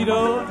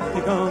 Mescalito, he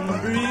comes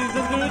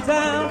breezing through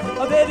town.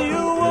 I bet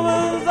you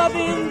woman's up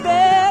in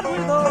bed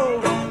with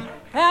old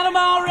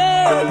Panama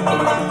Red.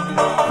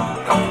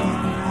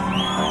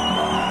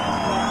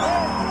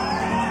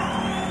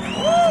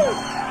 Woo!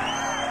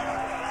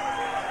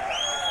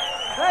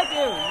 Thank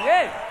you.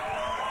 Yes.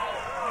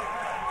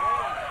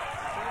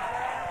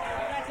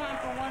 We got time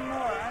for one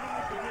more. I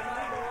think we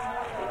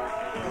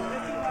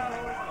should do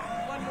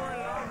one more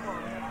and an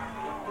encore.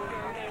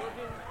 Okay, we'll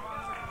do.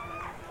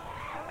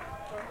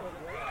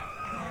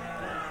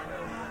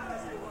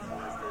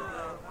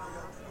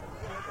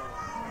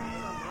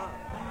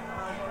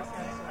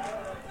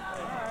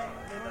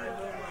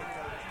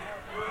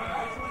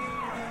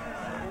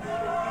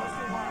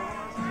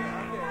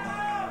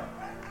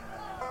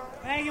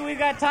 Thank you. We've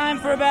got time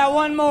for about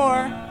one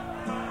more.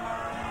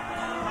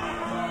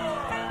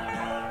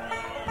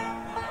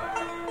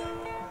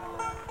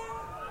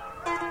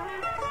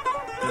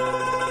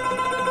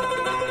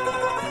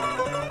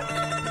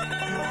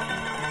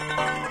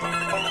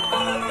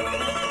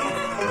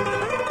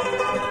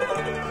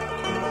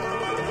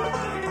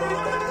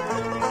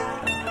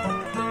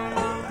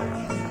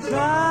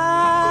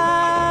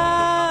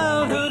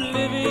 Childhood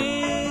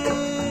living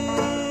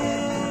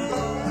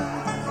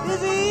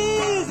is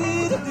easy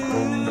to do.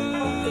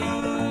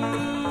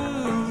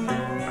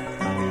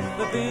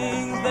 The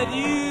things that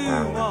you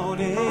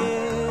wanted,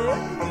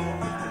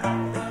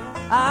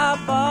 I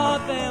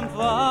bought them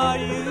for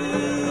you.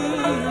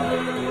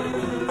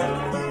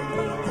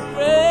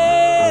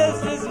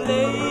 Precious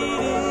lady,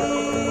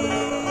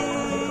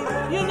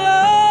 you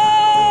know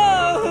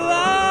who I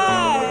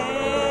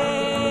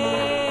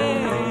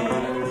am.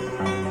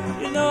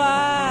 You know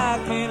I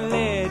can't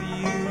let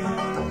you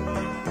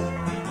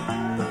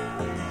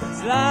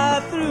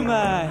slide through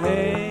my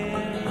hand.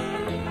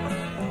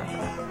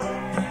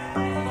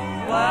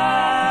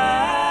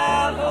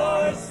 Wild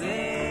horses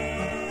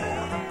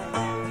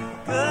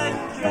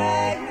couldn't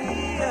drag me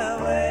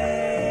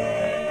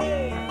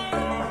away.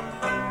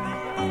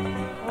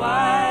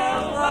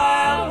 Wild,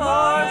 wild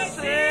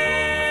horses,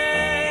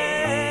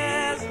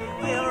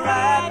 we'll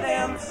ride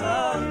them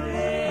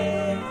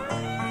someday.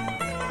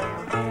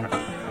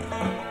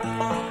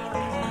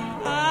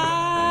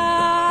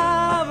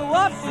 I've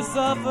watched you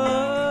suffer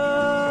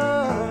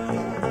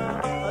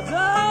a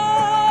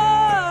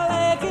dull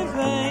aching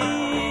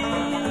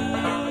pain,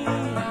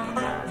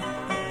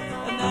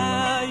 and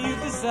now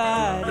you've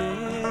decided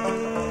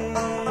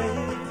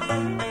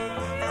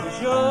to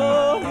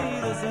show me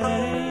the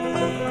same.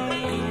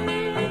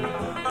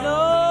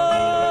 No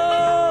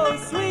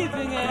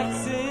sweeping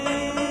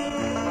accent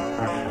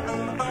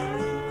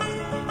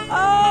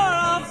or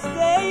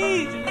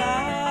offstage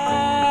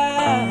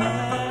line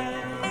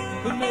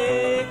could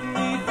make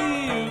me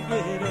feel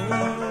better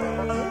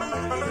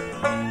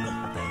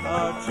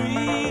or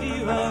treat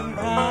you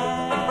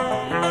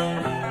unkind.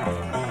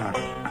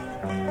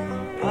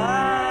 I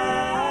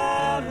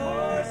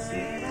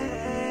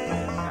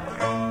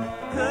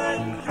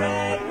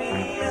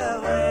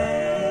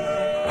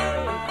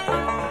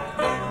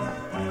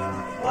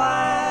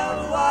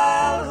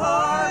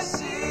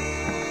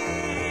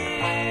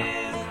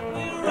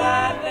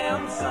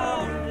them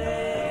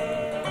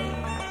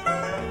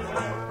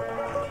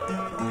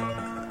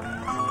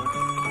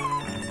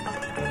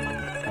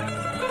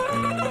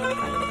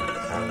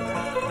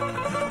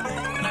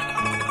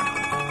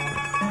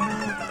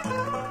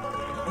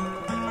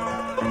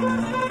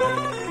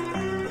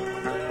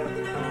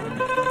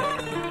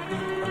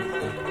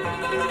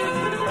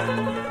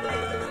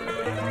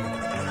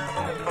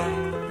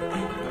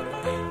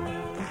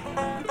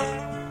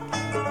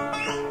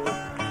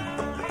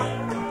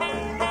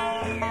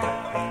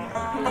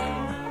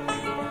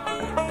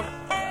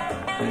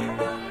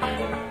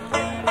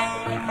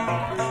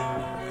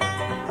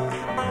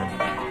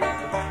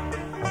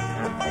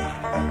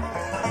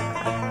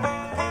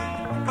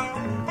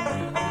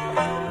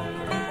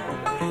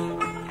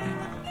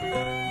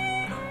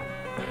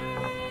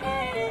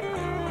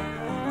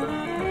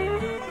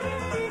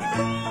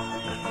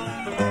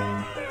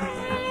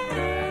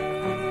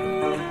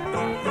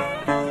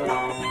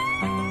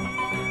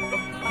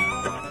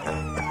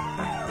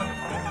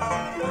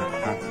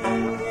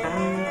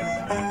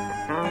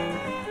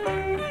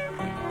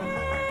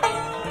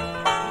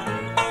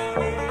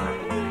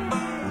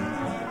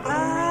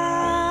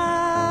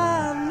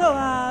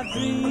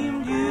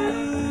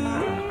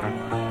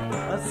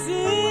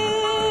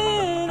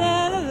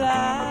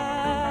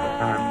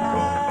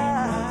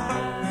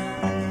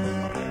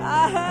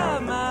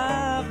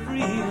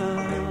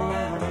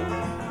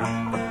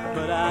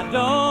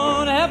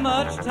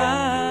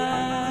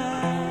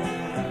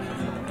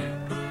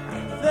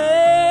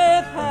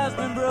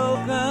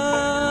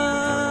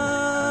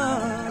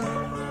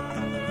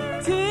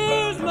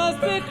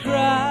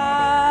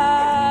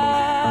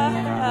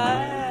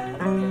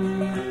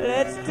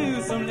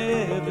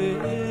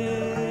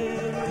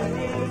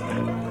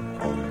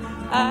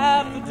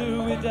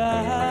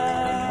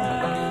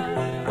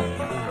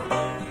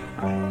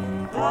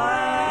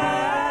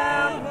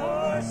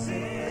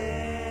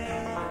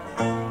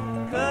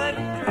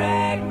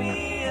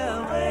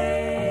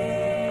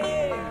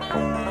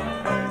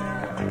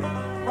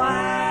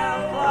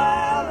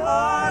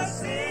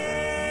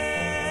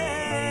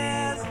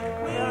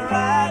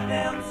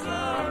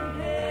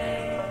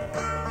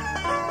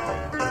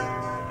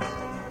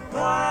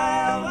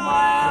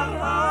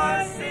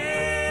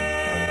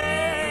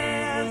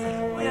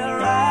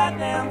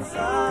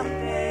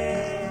someday.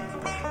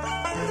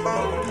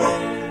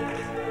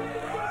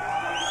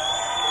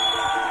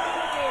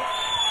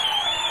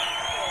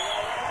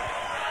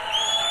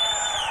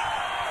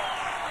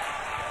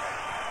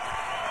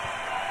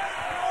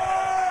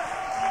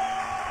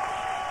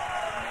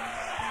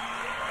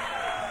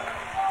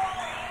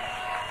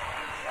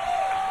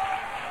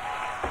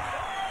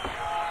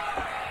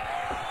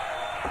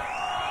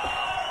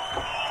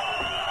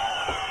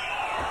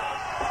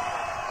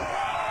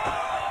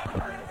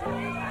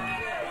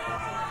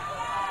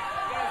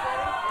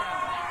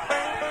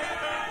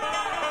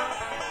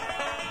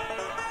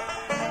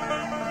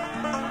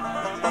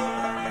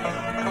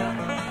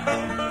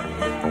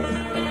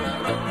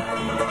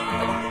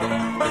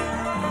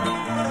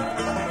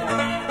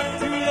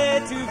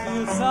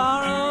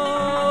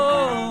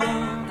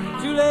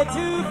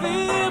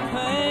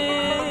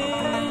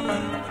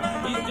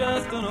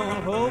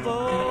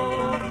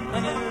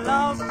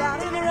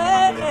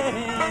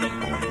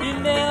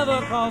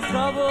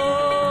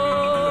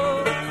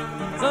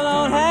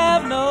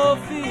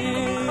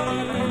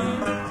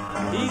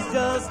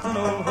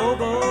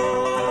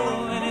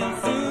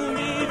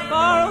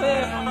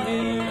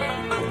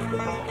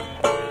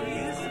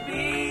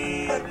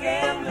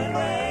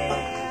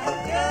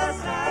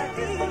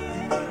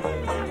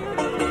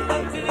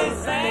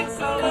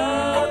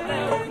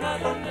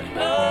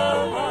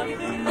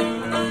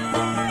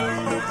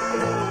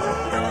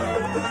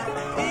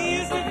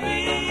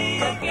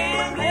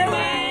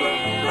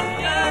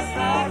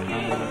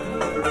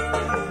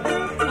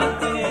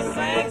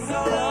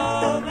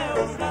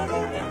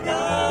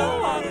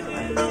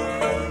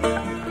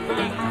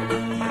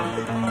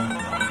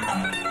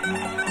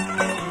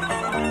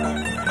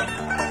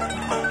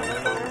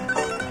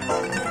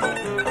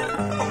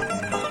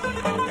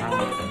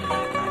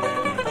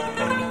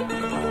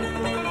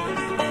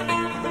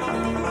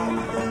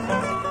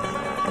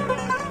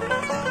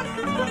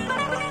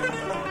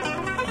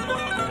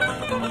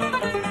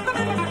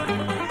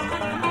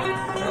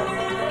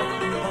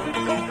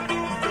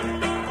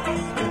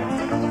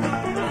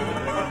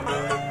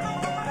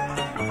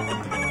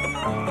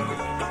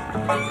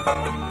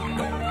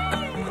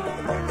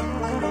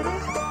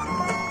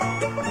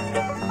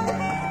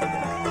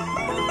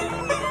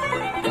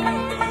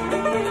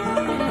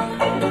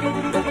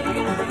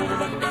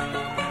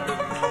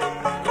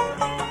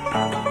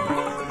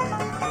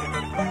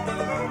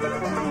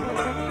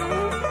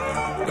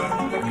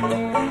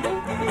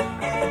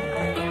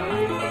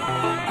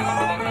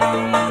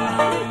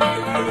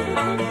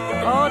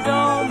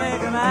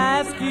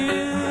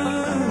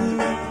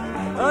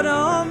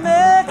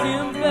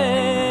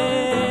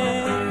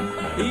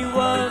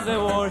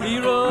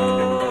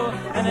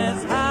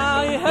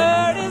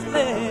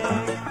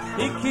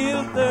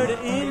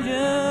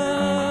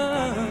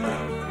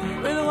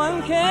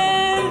 young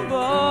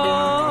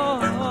cannonball.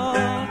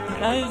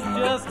 Now he's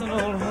just an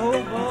old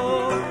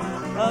hobo,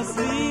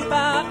 asleep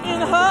out in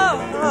the hall.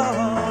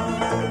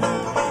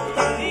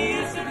 He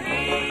used to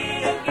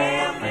be a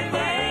gambling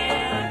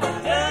man,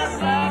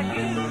 just like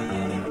you.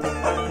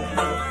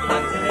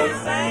 Until he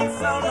sank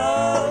so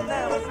low,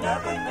 there was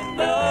nothing that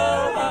no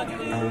one could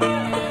do.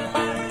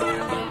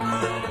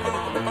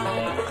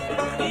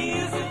 He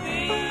used to be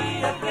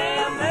a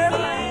gambling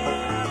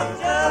man,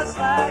 just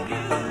like you.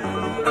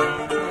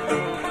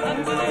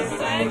 Until he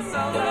sank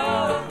so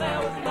low, there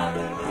was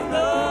nothing that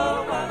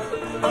no one could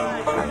do.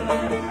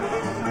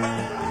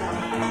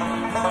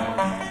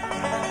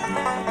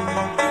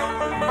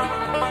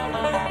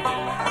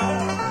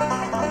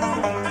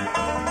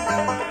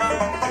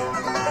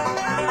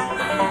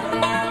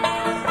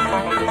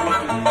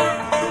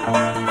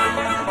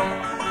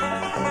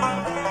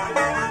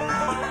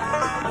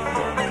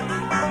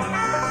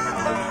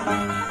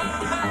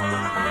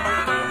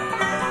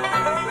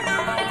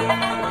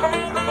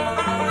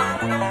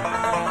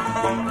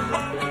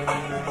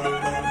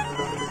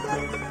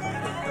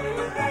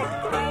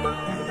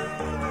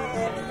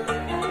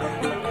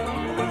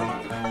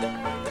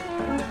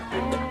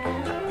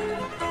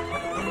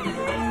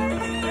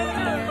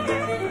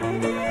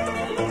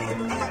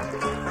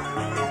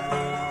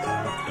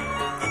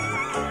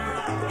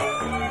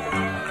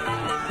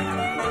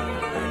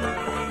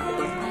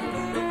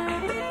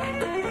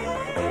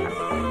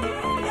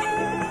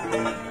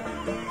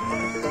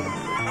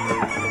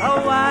 A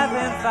wife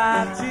and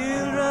 5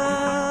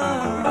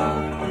 children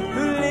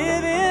who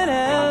live in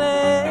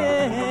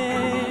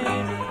L.A.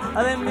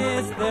 They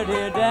miss their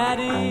dear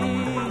daddy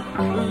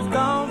who's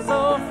gone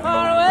so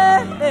far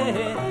away.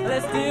 They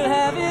still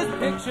have his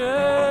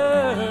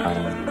picture.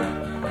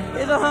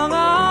 It's hung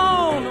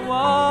on the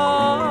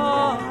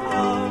wall.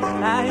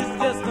 Now he's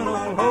just an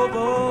old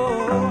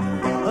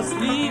hobo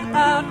asleep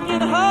out in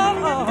the hall.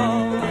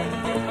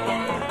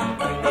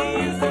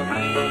 He used to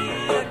be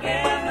a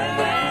gambling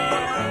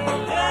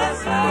man,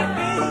 just like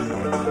me.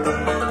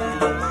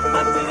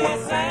 Until he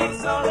sank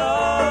so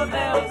low,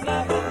 there was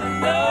nothing that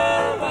no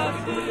one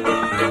could do.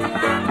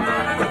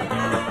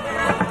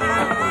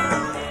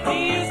 He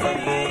used to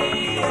be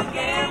a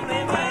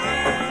gambling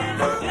man,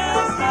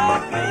 just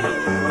like me.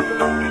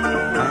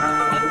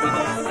 Until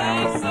he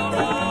sank so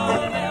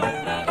low, there was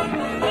nothing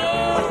that no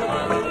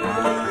one could do.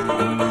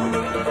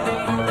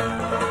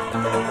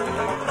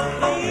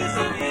 He used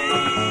to be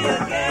a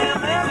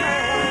gambling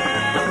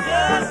man,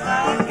 just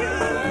like you.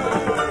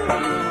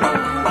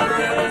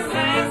 Until he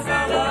sank so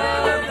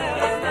low, there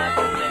was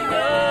nothing that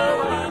no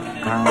one could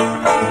do.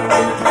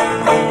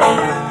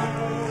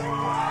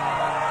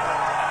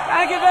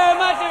 Thank you very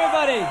much,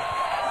 everybody.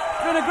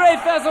 It's been a great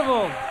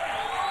festival.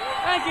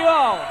 Thank you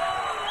all.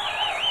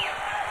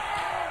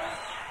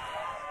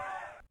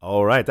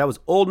 All right, that was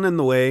Olden in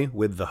the Way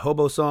with the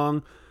Hobo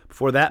Song.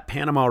 Before that,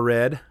 Panama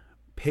Red,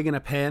 Pig in a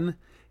Pen,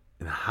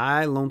 and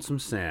High Lonesome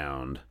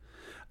Sound.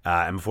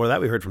 And before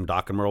that, we heard from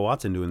Doc and Merle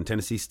Watson doing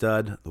Tennessee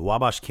Stud, the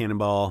Wabash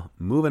Cannonball,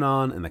 Moving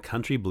On, and the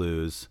Country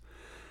Blues.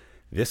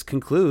 This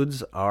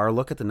concludes our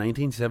look at the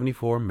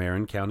 1974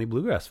 Marin County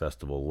Bluegrass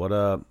Festival. What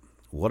a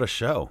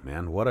show,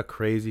 man! What a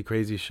crazy,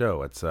 crazy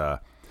show. It's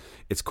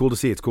cool to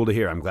see. It's cool to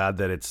hear. I'm glad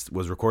that it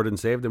was recorded and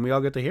saved, and we all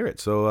get to hear it.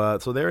 So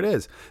there it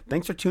is.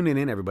 Thanks for tuning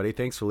in, everybody.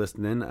 Thanks for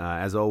listening.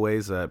 As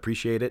always,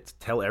 appreciate it.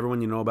 Tell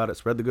everyone you know about it.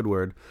 Spread the good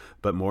word.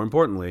 But more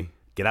importantly,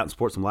 get out and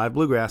support some live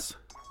bluegrass.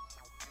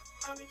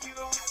 Honey, you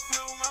don't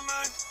know my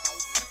mind.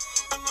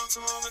 I'm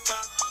lonesome all the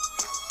time.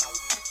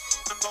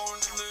 I'm born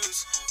to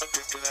lose, but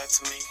picture that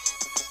to me.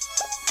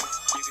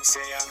 You can say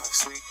I'm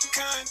sweet and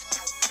kind.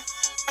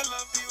 I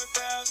love you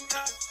 1,000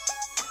 times.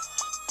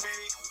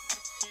 Baby,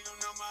 you don't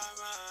know my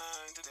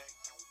mind today.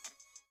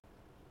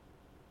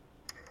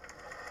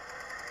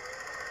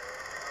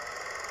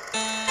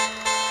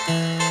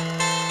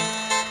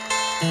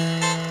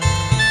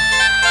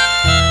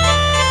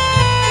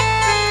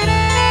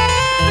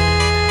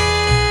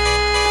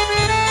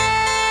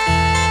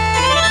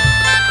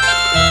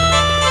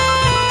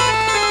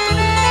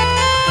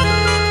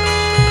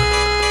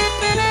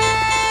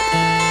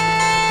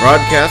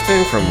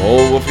 Broadcasting from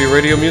Old Wolfie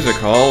Radio Music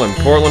Hall in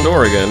Portland,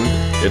 Oregon,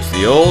 it's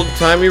the Old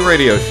Timey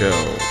Radio Show.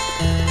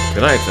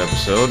 Tonight's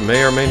episode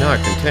may or may not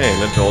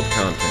contain adult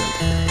content.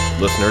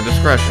 Listener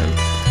discretion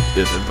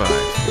is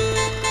advised.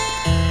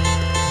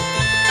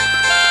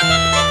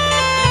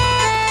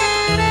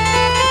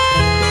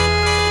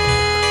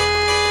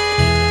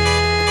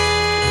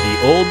 The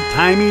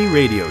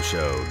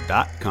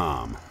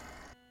oldtimyradioshow.com